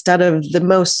process instead of the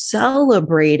most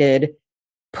celebrated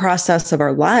process of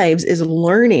our lives is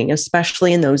learning,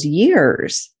 especially in those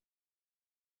years?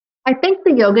 I think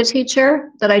the yoga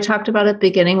teacher that I talked about at the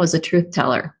beginning was a truth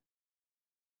teller.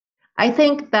 I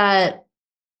think that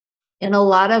in a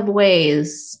lot of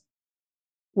ways,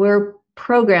 we're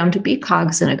programmed to be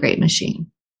cogs in a great machine.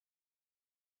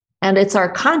 And it's our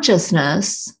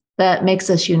consciousness that makes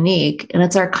us unique. And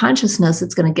it's our consciousness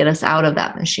that's going to get us out of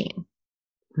that machine.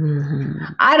 Mm-hmm.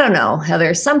 I don't know,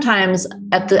 Heather. Sometimes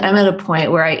I'm at a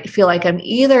point where I feel like I'm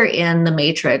either in the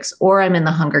Matrix or I'm in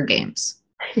the Hunger Games.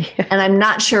 Yeah. And I'm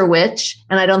not sure which,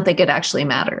 and I don't think it actually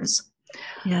matters.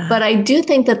 Yeah. But I do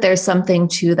think that there's something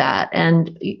to that.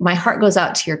 And my heart goes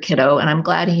out to your kiddo, and I'm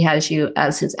glad he has you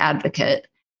as his advocate.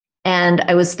 And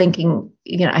I was thinking,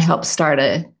 I helped start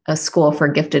a school for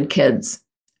gifted kids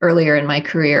earlier in my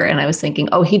career. And I was thinking,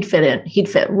 he'd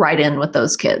fit right in with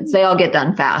those kids. They all get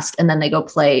done fast and then they go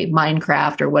play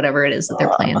Minecraft or whatever it is that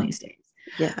they're playing these days.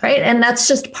 Yeah. Right. And that's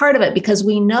just part of it, because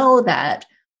we know that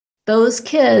those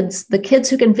kids, the kids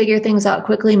who can figure things out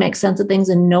quickly, make sense of things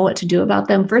and know what to do about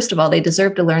them, first of all, they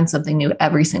deserve to learn something new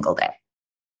every single day.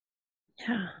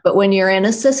 Yeah. But when you're in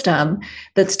a system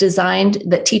that's designed,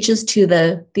 that teaches to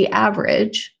the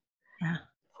average, yeah.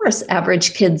 Of course,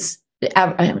 average kids,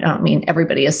 I don't mean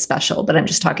everybody is special, but I'm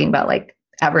just talking about like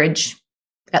average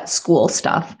at school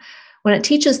stuff. When it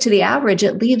teaches to the average,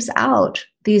 it leaves out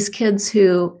these kids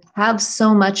who have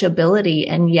so much ability,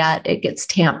 and yet it gets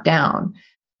tamped down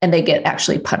and they get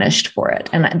actually punished for it.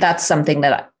 And that's something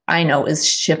that I know is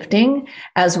shifting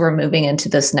as we're moving into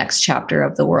this next chapter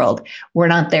of the world. We're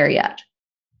not there yet.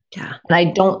 Yeah. And I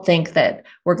don't think that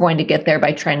we're going to get there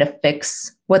by trying to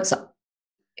fix what's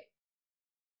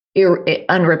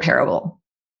unrepairable.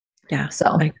 Yeah.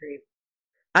 So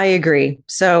I agree.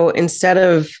 So instead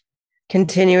of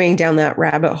continuing down that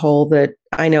rabbit hole that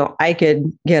I know I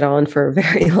could get on for a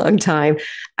very long time,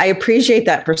 I appreciate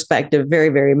that perspective very,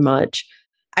 very much.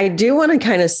 I do want to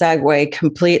kind of segue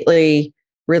completely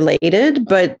related,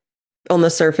 but on the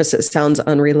surface, it sounds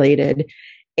unrelated.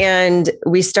 And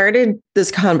we started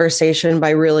this conversation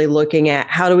by really looking at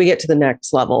how do we get to the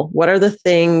next level? What are the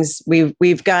things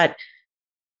we've got?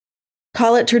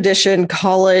 Call it tradition,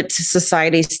 call it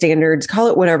society standards, call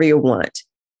it whatever you want.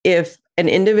 If an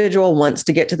individual wants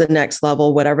to get to the next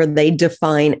level, whatever they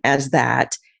define as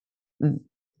that,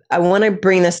 I want to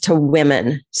bring this to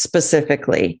women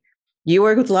specifically. You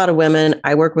work with a lot of women.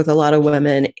 I work with a lot of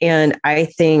women. And I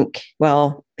think,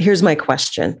 well, here's my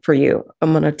question for you.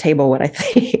 I'm going to table what I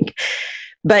think.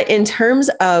 But in terms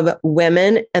of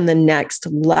women and the next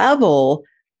level,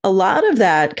 a lot of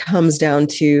that comes down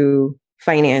to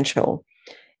financial.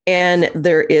 And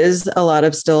there is a lot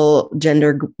of still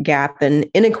gender gap and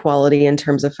inequality in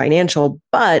terms of financial.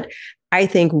 But I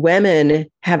think women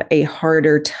have a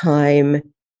harder time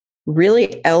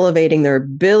really elevating their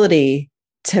ability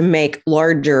to make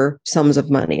larger sums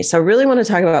of money. So I really want to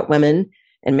talk about women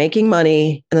and making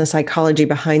money and the psychology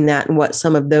behind that and what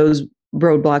some of those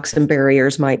roadblocks and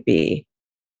barriers might be.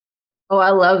 Oh, I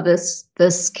love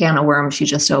this can of worms you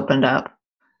just opened up.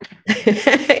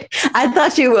 I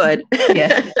thought you would.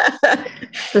 Yeah.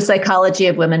 The psychology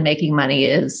of women making money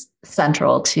is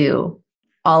central to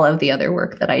all of the other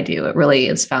work that I do. It really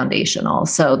is foundational.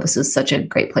 So this is such a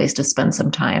great place to spend some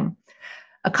time.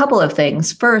 A couple of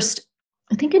things. First,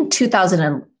 I think in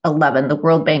 2011, the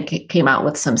World Bank came out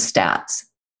with some stats.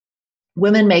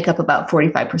 Women make up about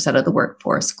 45% of the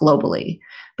workforce globally,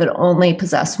 but only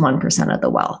possess 1% of the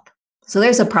wealth. So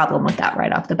there's a problem with that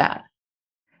right off the bat.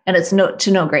 And it's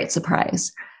to no great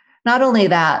surprise. Not only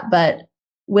that, but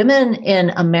women in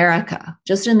America,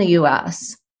 just in the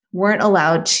US, weren't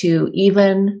allowed to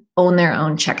even own their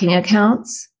own checking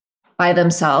accounts by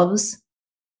themselves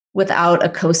without a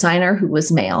cosigner who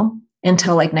was male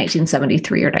until like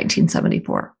 1973 or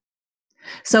 1974.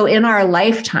 So in our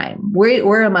lifetime,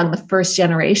 we're among the first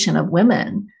generation of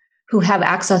women who have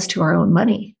access to our own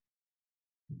money.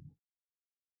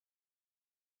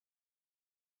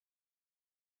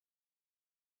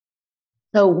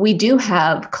 So we do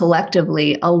have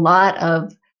collectively a lot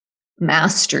of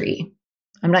mastery.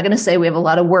 I'm not going to say we have a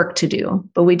lot of work to do,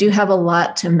 but we do have a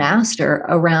lot to master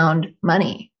around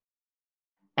money.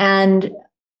 And,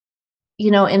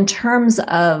 in terms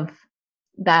of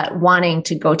that wanting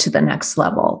to go to the next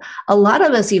level, a lot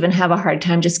of us even have a hard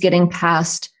time just getting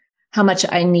past how much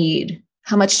I need.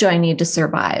 How much do I need to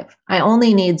survive? I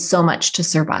only need so much to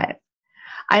survive.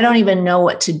 I don't even know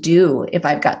what to do if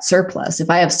I've got surplus. If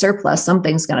I have surplus,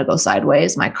 something's going to go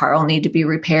sideways. My car will need to be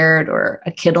repaired, or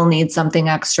a kid will need something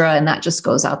extra, and that just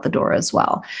goes out the door as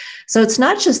well. So it's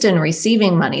not just in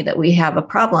receiving money that we have a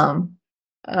problem.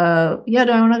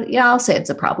 I'll say it's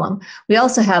a problem. We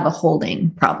also have a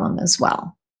holding problem as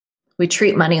well. We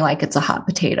treat money like it's a hot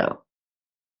potato.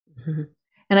 Mm-hmm.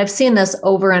 And I've seen this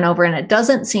over and over, and it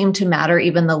doesn't seem to matter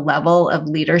even the level of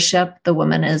leadership the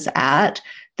woman is at.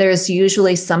 There's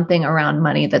usually something around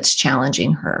money that's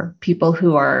challenging her. People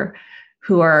who are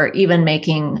even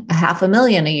making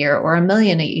 $500,000 a year or $1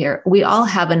 million a year. We all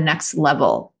have a next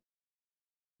level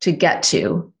to get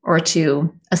to, or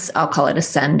to, I'll call it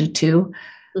ascend to,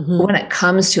 mm-hmm. when it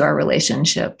comes to our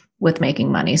relationship with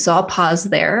making money. So I'll pause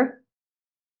there.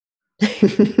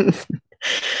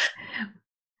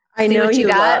 I know you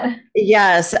got.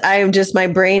 Yes, my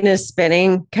brain is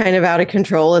spinning kind of out of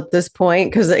control at this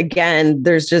point, because again,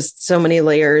 there's just so many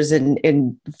layers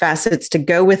and facets to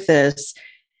go with this.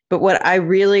 But what I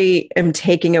really am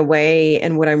taking away,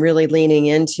 and what I'm really leaning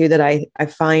into that I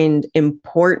find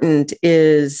important,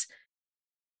 is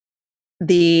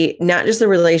not just the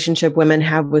relationship women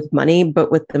have with money,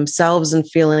 but with themselves and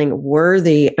feeling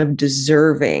worthy of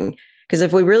deserving. Because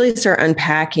if we really start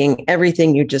unpacking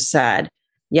everything you just said,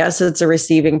 yes, it's a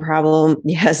receiving problem.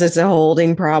 Yes, it's a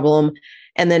holding problem.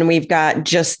 And then we've got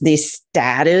just the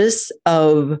status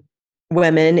of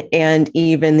women, and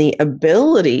even the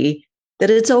ability that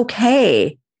it's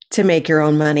okay to make your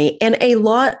own money, and a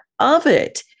lot of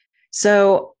it.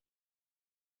 So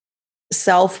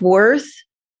self-worth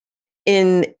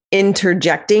in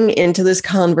interjecting into this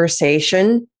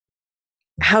conversation,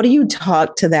 how do you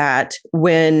talk to that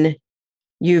when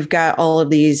you've got all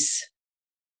of these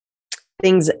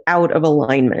things out of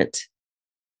alignment?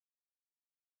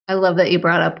 I love that you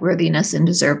brought up worthiness and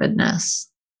deservedness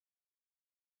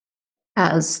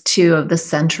as two of the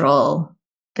central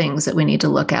things that we need to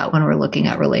look at when we're looking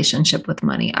at relationship with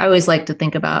money. I always like to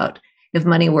think about, if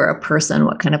money were a person,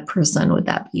 what kind of person would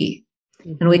that be?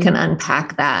 Mm-hmm. And we can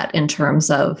unpack that in terms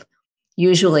of,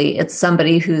 usually it's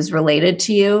somebody who's related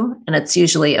to you, and it's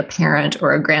usually a parent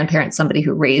or a grandparent, somebody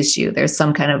who raised you. There's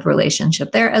some kind of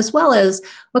relationship there, as well as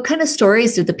what kind of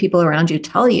stories did the people around you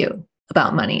tell you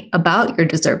about money, about your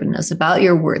deservedness, about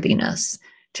your worthiness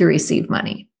to receive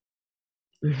money.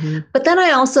 Mm-hmm. But then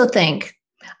I also think,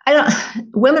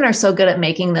 women are so good at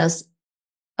making this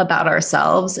about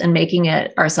ourselves and making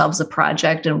it ourselves a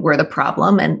project, and we're the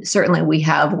problem. And certainly I'm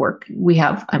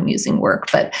using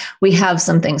work, but we have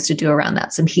some things to do around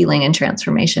that, some healing and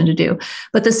transformation to do.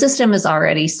 But the system is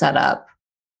already set up,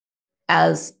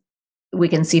 as we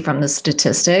can see from the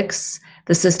statistics.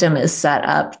 The system is set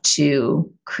up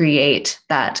to create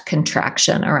that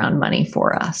contraction around money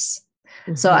for us.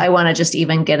 Mm-hmm. So I want to just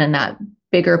even get in that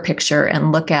bigger picture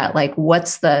and look at, like,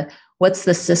 what's the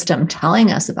system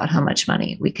telling us about how much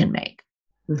money we can make?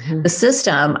 Mm-hmm. The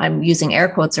system, I'm using air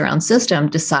quotes around system,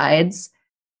 decides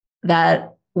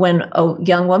that when a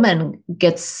young woman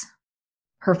gets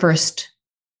her first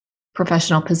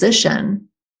professional position,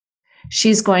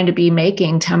 she's going to be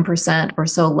making 10% or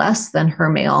so less than her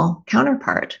male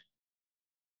counterpart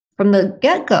from the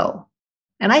get-go.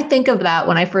 And I think of that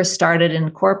when I first started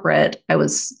in corporate. I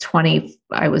was 20.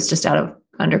 I was just out of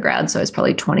undergrad, so I was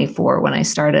probably 24 when I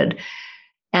started.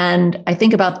 And I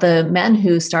think about the men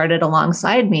who started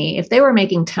alongside me. If they were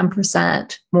making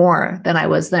 10% more than I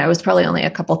was, then I was probably only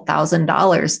a couple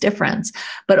 $1,000s difference.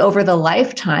 But over the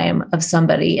lifetime of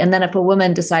somebody, and then if a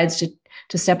woman decides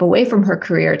to step away from her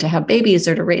career to have babies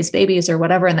or to raise babies or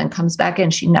whatever, and then comes back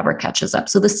in, she never catches up.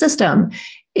 So the system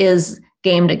is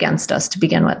gamed against us to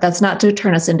begin with. That's not to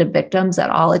turn us into victims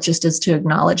at all. It just is to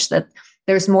acknowledge that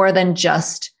there's more than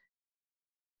just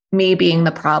me being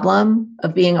the problem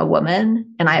of being a woman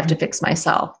and I have to fix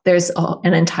myself. There's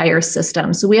an entire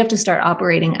system. So we have to start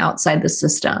operating outside the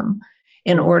system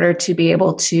in order to be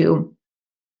able to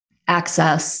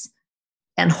access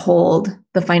and hold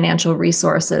the financial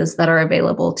resources that are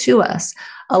available to us.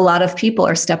 A lot of people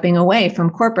are stepping away from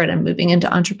corporate and moving into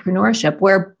entrepreneurship,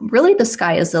 where really the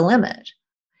sky is the limit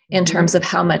in terms of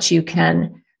how much you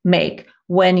can make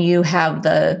when you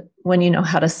know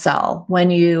how to sell,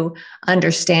 when you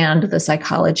understand the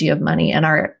psychology of money and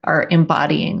are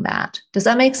embodying that. Does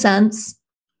that make sense?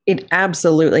 It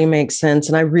absolutely makes sense.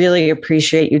 And I really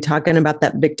appreciate you talking about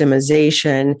that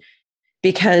victimization,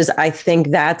 because I think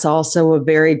that's also a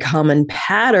very common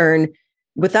pattern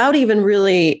without even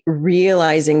really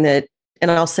realizing that.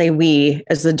 And I'll say we,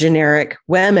 as the generic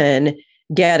women,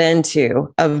 get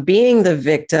into of being the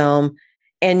victim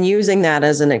and using that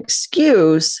as an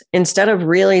excuse instead of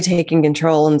really taking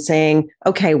control and saying,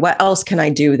 okay, what else can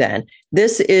I do then?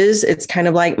 It's kind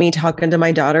of like me talking to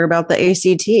my daughter about the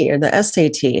ACT or the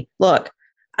SAT. Look,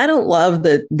 I don't love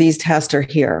that these tests are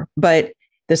here, but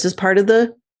this is part of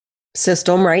the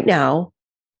system right now.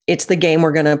 It's the game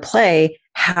we're going to play.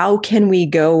 How can we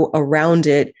go around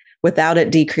it without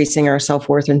it decreasing our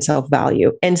self-worth and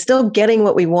self-value and still getting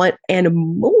what we want and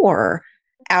more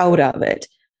out of it?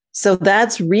 So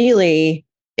that's really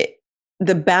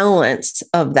the balance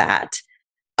of that.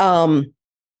 Gosh,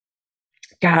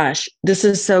 this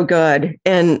is so good.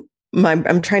 And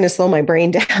I'm trying to slow my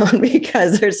brain down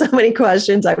because there's so many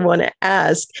questions I want to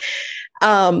ask.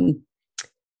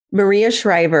 Maria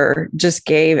Shriver just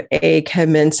gave a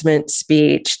commencement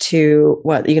speech to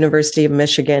the University of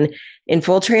Michigan. In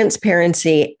full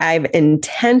transparency, I've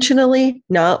intentionally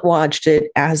not watched it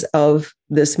as of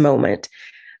this moment.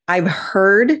 I've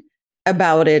heard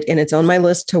about it and it's on my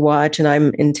list to watch, and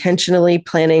I'm intentionally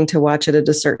planning to watch it at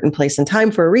a certain place and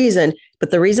time for a reason.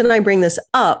 But the reason I bring this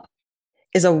up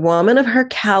is a woman of her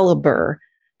caliber,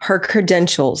 her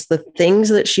credentials, the things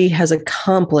that she has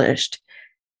accomplished.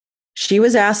 She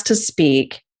was asked to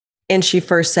speak and she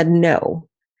first said no,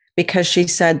 because she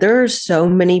said there are so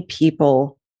many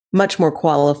people much more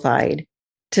qualified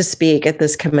to speak at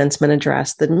this commencement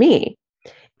address than me.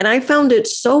 And I found it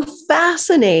so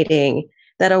fascinating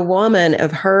that a woman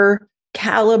of her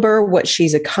caliber, what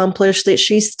she's accomplished, that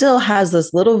she still has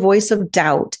this little voice of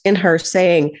doubt in her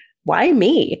saying, why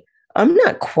me? I'm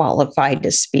not qualified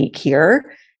to speak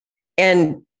here.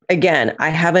 And again, I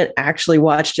haven't actually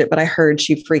watched it, but I heard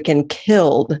she freaking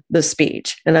killed the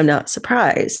speech, and I'm not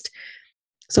surprised.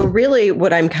 So really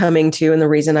what I'm coming to, and the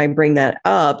reason I bring that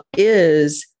up,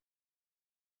 is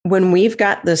when we've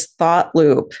got this thought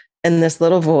loop and this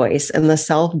little voice and the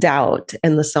self-doubt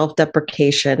and the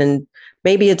self-deprecation, and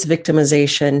maybe it's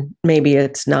victimization, maybe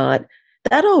it's not,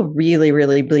 that all really,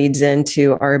 really bleeds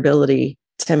into our ability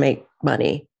to make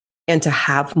money and to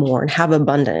have more and have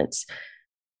abundance.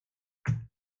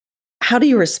 How do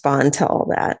you respond to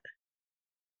all that?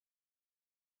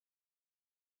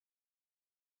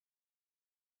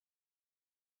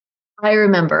 I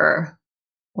remember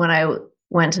when I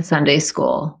went to Sunday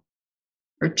school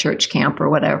or church camp or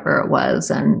whatever it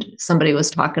was, and somebody was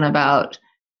talking about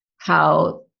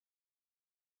how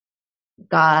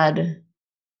God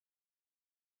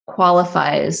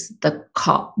qualifies the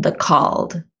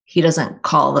called. He doesn't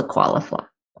call the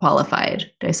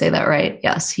qualified. Did I say that right?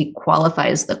 Yes, he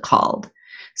qualifies the called.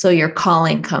 So your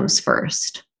calling comes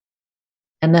first.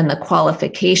 And then the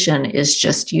qualification is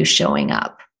just you showing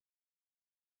up.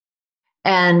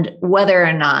 And whether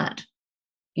or not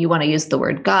you want to use the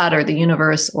word God or the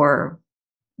universe or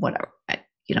whatever,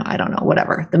 I don't know,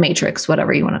 whatever, the matrix,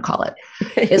 whatever you want to call it,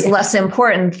 is less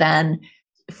important than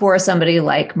for somebody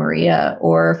like Maria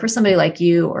or for somebody like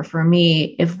you or for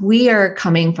me. If we are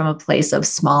coming from a place of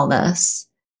smallness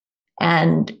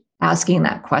and asking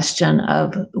that question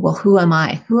of, well, who am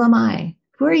I? Who am I?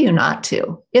 Who are you not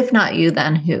to? If not you,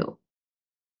 then who?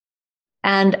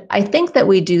 And I think that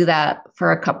we do that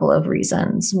for a couple of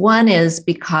reasons. One is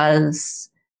because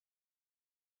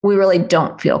we really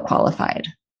don't feel qualified.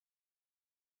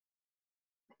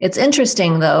 It's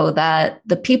interesting, though, that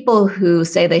the people who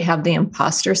say they have the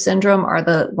imposter syndrome are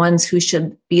the ones who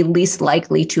should be least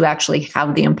likely to actually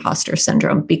have the imposter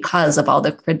syndrome because of all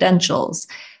the credentials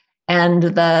and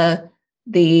the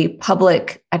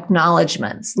public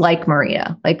acknowledgments, like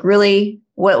Maria. Like, really,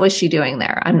 what was she doing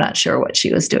there? I'm not sure what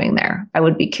she was doing there. I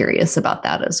would be curious about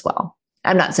that as well.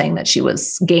 I'm not saying that she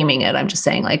was gaming it. I'm just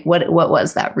saying, like, what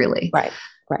was that really? Right.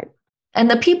 And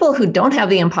the people who don't have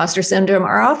the imposter syndrome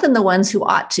are often the ones who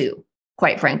ought to,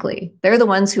 quite frankly. They're the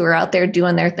ones who are out there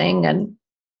doing their thing and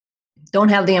don't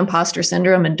have the imposter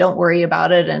syndrome and don't worry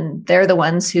about it. And they're the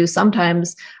ones who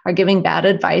sometimes are giving bad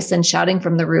advice and shouting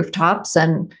from the rooftops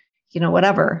and,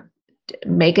 whatever,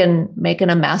 making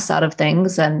a mess out of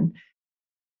things. And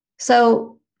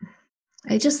so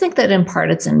I just think that in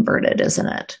part it's inverted, isn't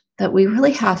it? That we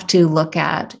really have to look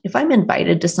at, if I'm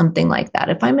invited to something like that,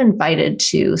 if I'm invited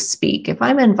to speak, if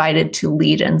I'm invited to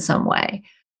lead in some way,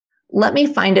 let me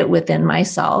find it within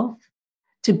myself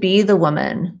to be the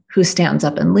woman who stands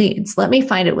up and leads. Let me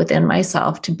find it within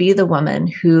myself to be the woman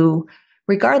who,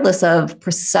 regardless of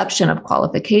perception of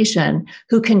qualification,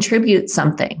 who contributes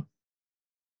something.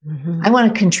 I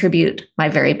want to contribute my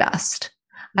very best.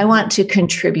 I want to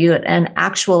contribute an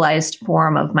actualized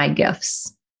form of my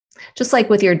gifts. Just like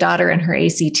with your daughter and her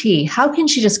ACT, how can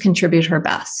she just contribute her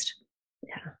best?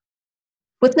 Yeah.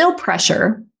 With no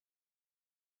pressure.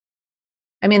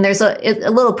 I mean, there's a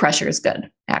little pressure is good.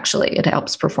 Actually, it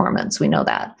helps performance. We know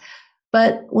that.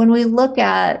 But when we look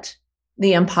at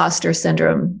the imposter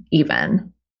syndrome,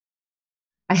 even,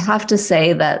 I have to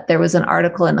say that there was an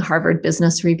article in the Harvard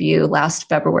Business Review last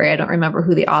February. I don't remember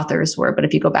who the authors were, but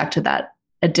if you go back to that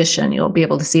edition, you'll be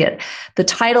able to see it. The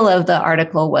title of the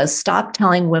article was "Stop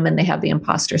Telling Women They Have the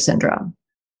Imposter Syndrome."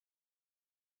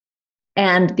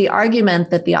 And the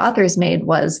argument that the authors made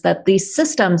was that these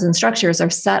systems and structures are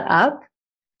set up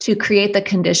to create the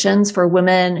conditions for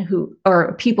women who,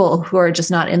 or people who are just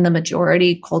not in the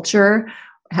majority culture,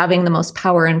 having the most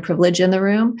power and privilege in the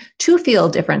room, to feel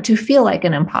different, to feel like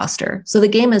an imposter. So the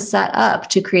game is set up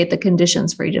to create the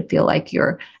conditions for you to feel like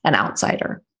you're an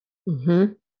outsider.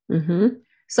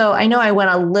 So I know I went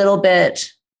a little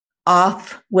bit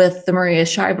off with the Maria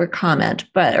Shriver comment,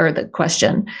 or the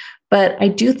question, but I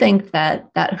do think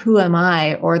that who am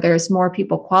I, or there's more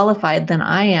people qualified than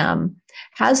I am,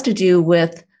 has to do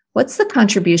with what's the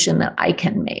contribution that I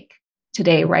can make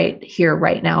today, right here,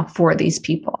 right now, for these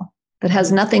people. That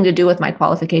has nothing to do with my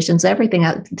qualifications. Everything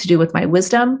has to do with my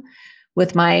wisdom,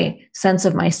 with my sense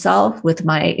of myself, with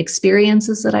my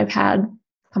experiences that I've had.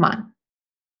 Come on.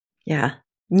 Yeah.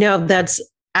 No, that's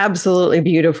absolutely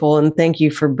beautiful. And thank you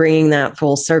for bringing that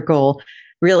full circle,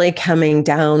 really coming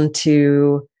down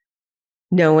to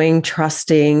knowing,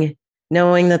 trusting,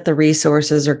 knowing that the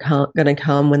resources are going to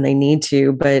come when they need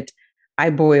to. But I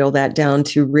boil that down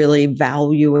to really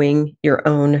valuing your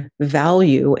own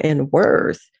value and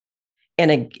worth.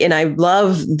 And I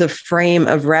love the frame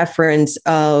of reference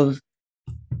of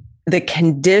the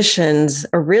conditions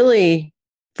are really,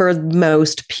 for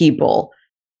most people,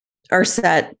 are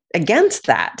set against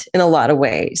that in a lot of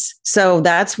ways. So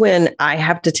that's when I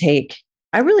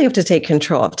really have to take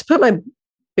control. I have to put my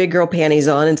big girl panties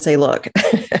on and say, look,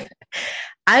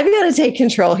 I've got to take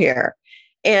control here.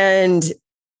 And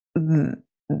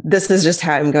this is just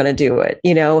how I'm going to do it.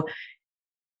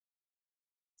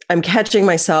 I'm catching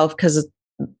myself because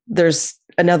there's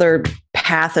another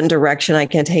path and direction I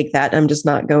can take that. I'm just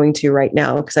not going to right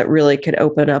now because that really could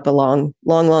open up a long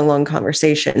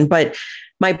conversation. But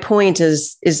my point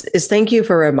is thank you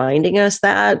for reminding us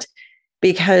that,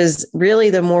 because really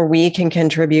the more we can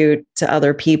contribute to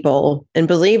other people and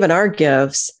believe in our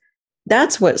gifts,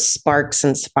 that's what sparks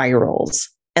and spirals.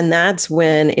 And that's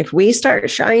when, if we start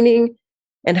shining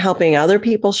and helping other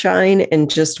people shine and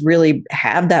just really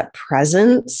have that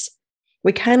presence,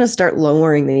 we kind of start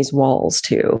lowering these walls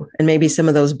too. And maybe some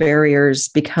of those barriers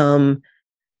become,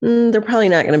 they're probably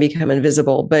not going to become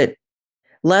invisible, but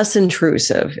less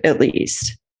intrusive, at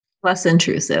least. Less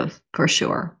intrusive, for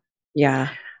sure. Yeah.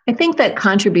 I think that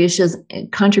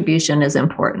contribution is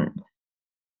important.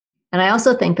 And I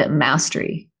also think that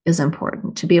mastery is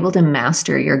important, to be able to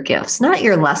master your gifts, not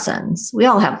your lessons. We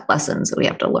all have lessons that we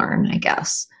have to learn, I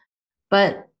guess.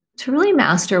 But to really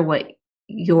master what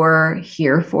you're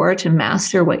here for, to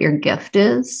master what your gift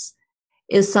is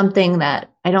something that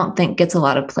I don't think gets a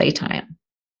lot of playtime.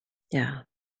 Yeah.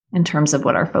 In terms of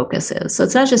what our focus is. So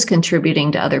it's not just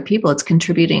contributing to other people, it's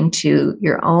contributing to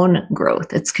your own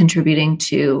growth. It's contributing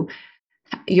to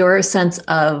your sense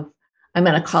of, I'm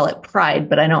going to call it pride,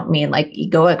 but I don't mean like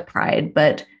egoic pride,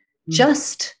 but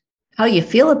just how you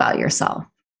feel about yourself.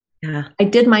 Yeah. I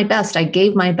did my best. I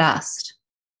gave my best.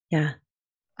 Yeah.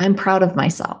 I'm proud of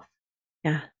myself.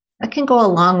 Yeah. That can go a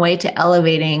long way to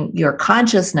elevating your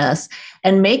consciousness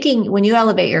and when you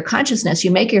elevate your consciousness, you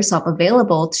make yourself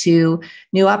available to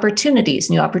new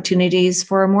opportunities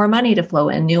for more money to flow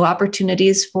in, new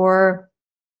opportunities for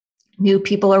new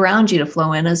people around you to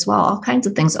flow in as well. All kinds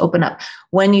of things open up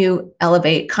when you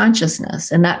elevate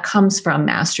consciousness. And that comes from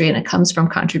mastery, and it comes from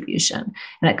contribution,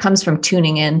 and it comes from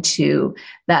tuning into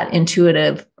that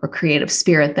intuitive or creative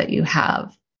spirit that you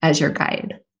have as your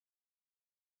guide.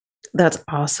 That's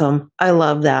awesome. I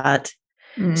love that.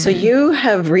 So you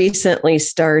have recently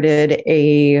started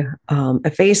a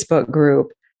Facebook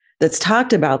group that's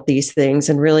talked about these things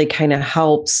and really kind of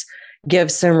helps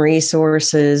give some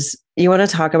resources. You want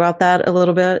to talk about that a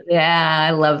little bit? Yeah,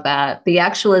 I love that. The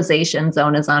actualization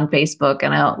zone is on Facebook,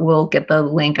 and we'll get the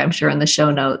link, I'm sure, in the show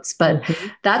notes. But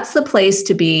that's the place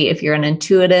to be if you're an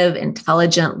intuitive,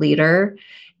 intelligent leader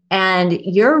and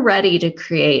you're ready to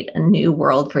create a new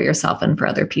world for yourself and for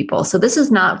other people. So this is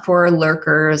not for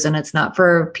lurkers, and it's not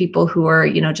for people who are,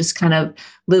 just kind of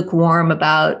lukewarm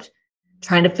about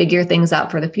trying to figure things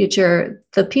out for the future.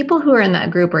 The people who are in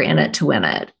that group are in it to win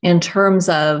it in terms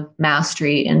of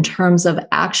mastery, in terms of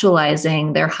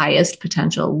actualizing their highest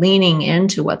potential, leaning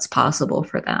into what's possible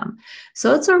for them.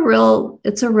 So it's a real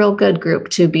good group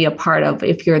to be a part of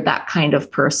if you're that kind of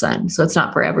person. So it's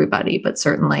not for everybody, but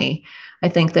certainly I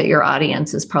think that your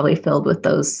audience is probably filled with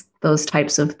those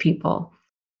types of people.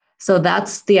 So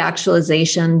that's the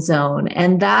actualization zone.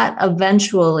 And that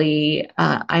eventually,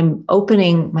 I'm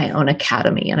opening my own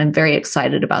academy, and I'm very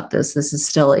excited about this. This is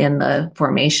still in the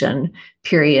formation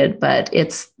period, but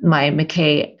it's my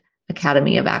McKay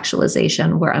Academy of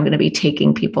Actualization, where I'm going to be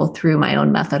taking people through my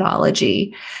own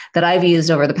methodology that I've used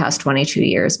over the past 22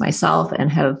 years myself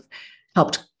and have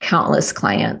helped countless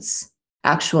clients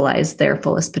actualize their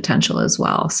fullest potential as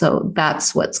well. So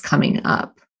that's what's coming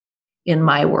up in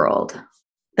my world.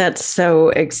 That's so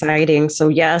exciting. So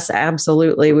yes,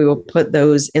 absolutely. We will put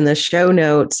those in the show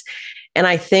notes. And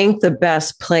I think the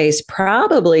best place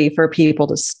probably for people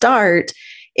to start,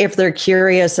 if they're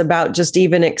curious about just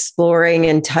even exploring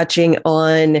and touching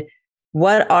on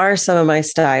what are some of my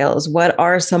styles, what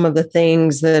are some of the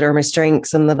things that are my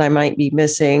strengths and that I might be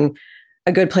missing,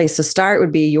 a good place to start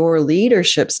would be your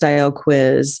leadership style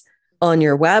quiz on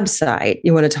your website.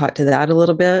 You want to talk to that a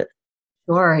little bit?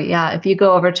 Sure. Yeah. If you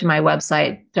go over to my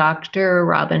website,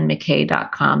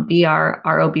 drrobynmckay.com,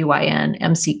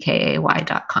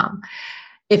 BROBYNMCKAY.com.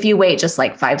 If you wait just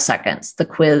like 5 seconds, the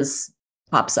quiz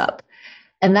pops up.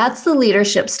 And that's the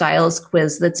leadership styles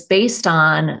quiz that's based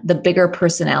on the bigger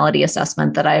personality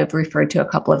assessment that I've referred to a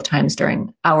couple of times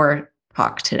during our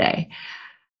talk today.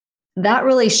 That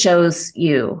really shows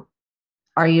you,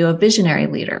 are you a visionary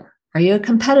leader? Are you a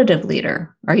competitive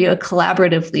leader? Are you a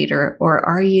collaborative leader? Or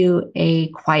are you a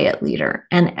quiet leader?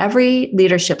 And every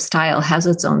leadership style has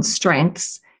its own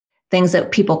strengths, things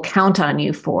that people count on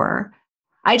you for.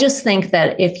 I just think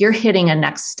that if you're hitting a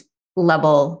next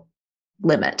level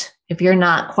limit, if you're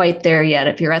not quite there yet,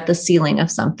 if you're at the ceiling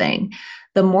of something,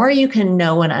 the more you can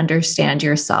know and understand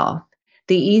yourself,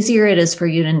 the easier it is for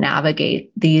you to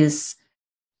navigate these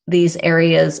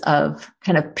areas of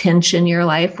kind of pinch in your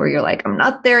life where you're like, I'm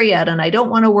not there yet and I don't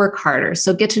want to work harder.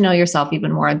 So get to know yourself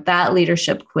even more. That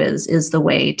leadership quiz is the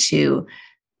way to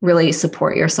really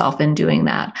support yourself in doing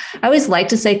that. I always like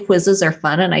to say quizzes are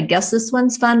fun, and I guess this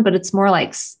one's fun, but it's more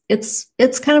like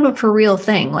it's kind of a for real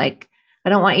thing. Like, I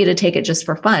don't want you to take it just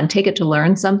for fun. Take it to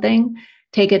learn something,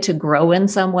 take it to grow in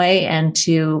some way, and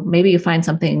to maybe you find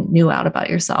something new out about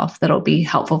yourself that'll be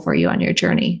helpful for you on your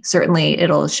journey. Certainly,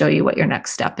 it'll show you what your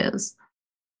next step is.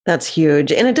 That's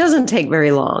huge. And it doesn't take very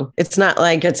long. It's not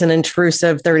like it's an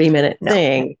intrusive 30-minute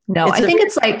thing. No, I think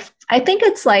it's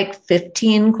like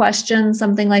 15 questions,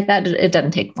 something like that. It doesn't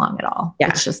take long at all.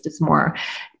 Yeah. It's more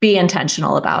be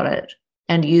intentional about it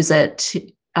and use it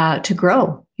to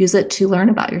grow, use it to learn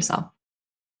about yourself.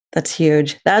 That's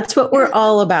huge. That's what we're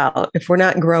all about. If we're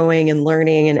not growing and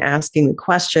learning and asking the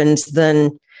questions,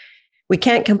 then we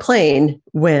can't complain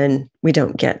when we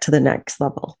don't get to the next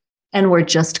level. And we're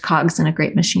just cogs in a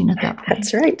great machine at that point.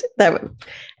 That's right. That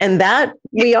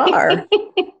we are.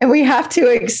 And we have to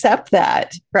accept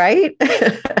that, right?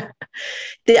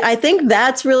 I think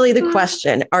that's really the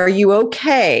question. Are you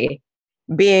okay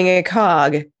being a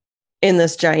cog in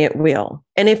this giant wheel?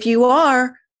 And if you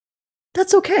are,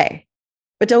 that's okay.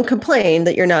 But don't complain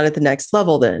that you're not at the next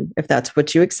level then, if that's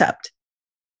what you accept.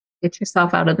 Get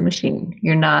yourself out of the machine.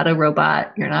 You're not a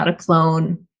robot. You're not a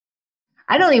clone.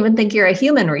 I don't even think you're a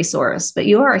human resource, but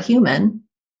you are a human.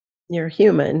 You're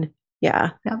human.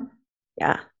 Yeah. Yep.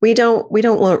 Yeah. We don't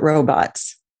want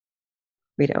robots.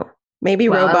 We don't. Maybe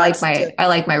robots. I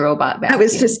like my robot vacuum. I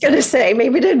was just going to say,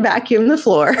 maybe did vacuum the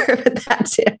floor, but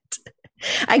that's it.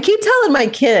 I keep telling my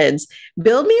kids,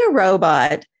 build me a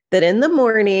robot that in the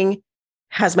morning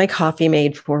has my coffee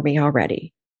made for me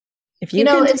already. If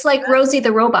it's like Rosie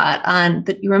the robot on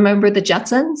you remember the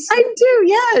Jetsons? I do,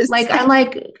 yes.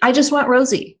 I just want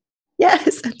Rosie.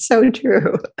 Yes, that's so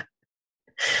true.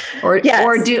 Or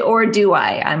do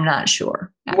I? I'm not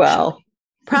sure. Actually. Well,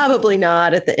 probably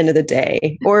not at the end of the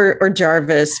day. Or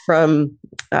Jarvis from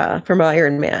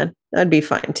Iron Man. That'd be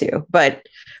fine too. But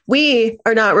we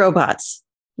are not robots.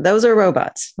 Those are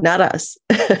robots, not us.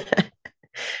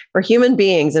 We're human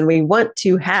beings, and we want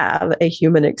to have a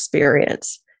human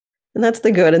experience. And that's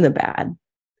the good and the bad.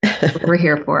 That's what we're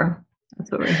here for.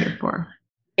 That's what we're here for.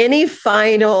 Any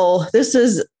final, this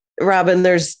is, Robyn,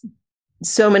 there's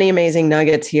so many amazing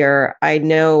nuggets here. I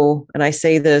know, and I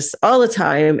say this all the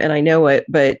time, and I know it,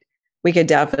 but we could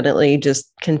definitely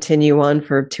just continue on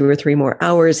for 2 or 3 more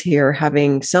hours here,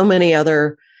 having so many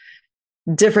other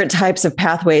different types of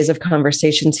pathways of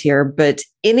conversations here. But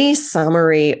any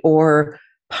summary or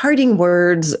parting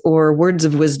words or words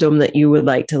of wisdom that you would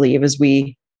like to leave as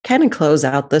we kind of close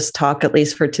out this talk, at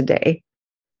least for today?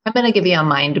 I'm going to give you a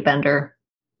mind bender.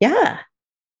 Yeah.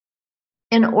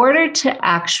 In order to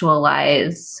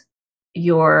actualize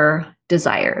your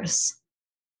desires,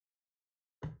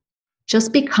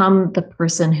 just become the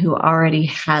person who already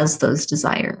has those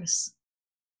desires.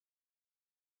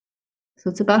 So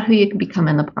it's about who you can become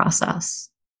in the process.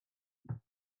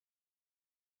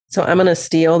 So I'm going to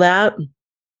steal that,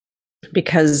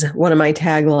 because one of my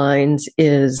taglines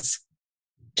is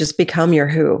just become your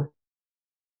who.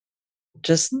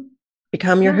 Just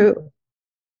become your who.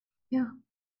 Yeah.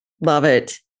 Love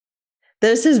it.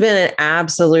 This has been an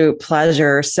absolute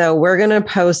pleasure. So we're going to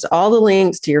post all the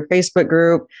links to your Facebook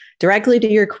group, directly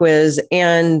to your quiz.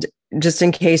 And just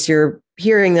in case you're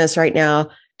hearing this right now,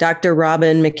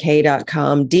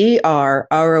 drrobynmckay.com,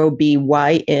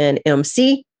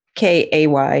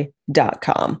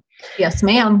 drrobynmckay.com. Yes,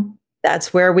 ma'am.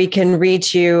 That's where we can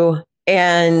reach you.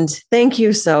 And thank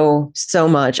you so, so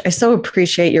much. I so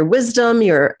appreciate your wisdom,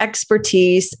 your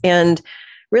expertise, and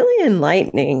really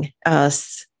enlightening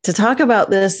us to talk about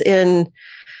this in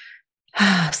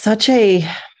such a,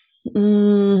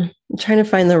 I'm trying to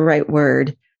find the right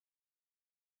word.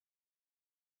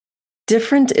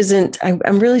 Different isn't,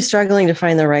 I'm really struggling to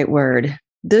find the right word.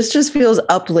 This just feels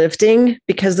uplifting,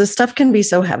 because this stuff can be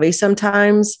so heavy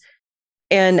sometimes.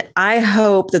 And I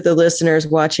hope that the listeners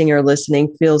watching or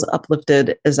listening feels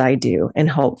uplifted as I do, and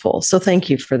hopeful. So thank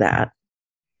you for that.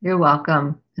 You're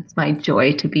welcome. It's my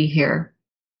joy to be here.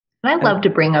 And I love to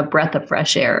bring a breath of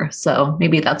fresh air. So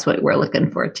maybe that's what we're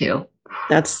looking for too.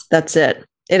 That's it.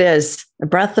 It is a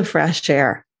breath of fresh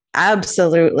air.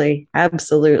 Absolutely.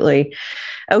 Absolutely.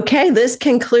 Okay. This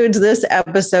concludes this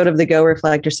episode of the Go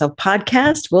Reflect Yourself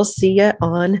podcast. We'll see you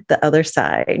on the other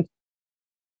side.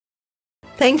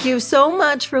 Thank you so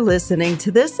much for listening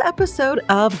to this episode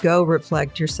of Go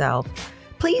Reflect Yourself.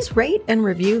 Please rate and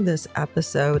review this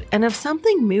episode. And if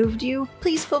something moved you,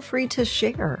 please feel free to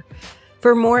share.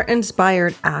 For more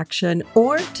inspired action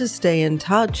or to stay in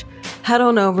touch, head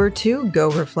on over to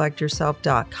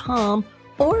goreflectyourself.com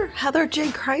or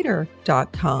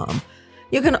heatherjcrider.com.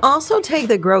 You can also take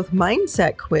the growth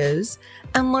mindset quiz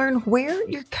and learn where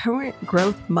your current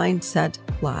growth mindset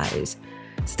lies.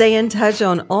 Stay in touch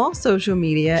on all social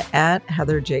media at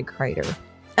Heather J. Crider.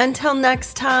 Until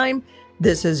next time,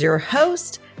 this is your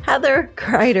host, Heather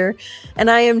Crider, and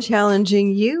I am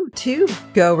challenging you to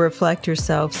go reflect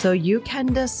yourself so you can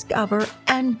discover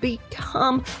and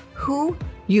become who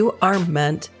you are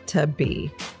meant to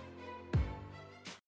be.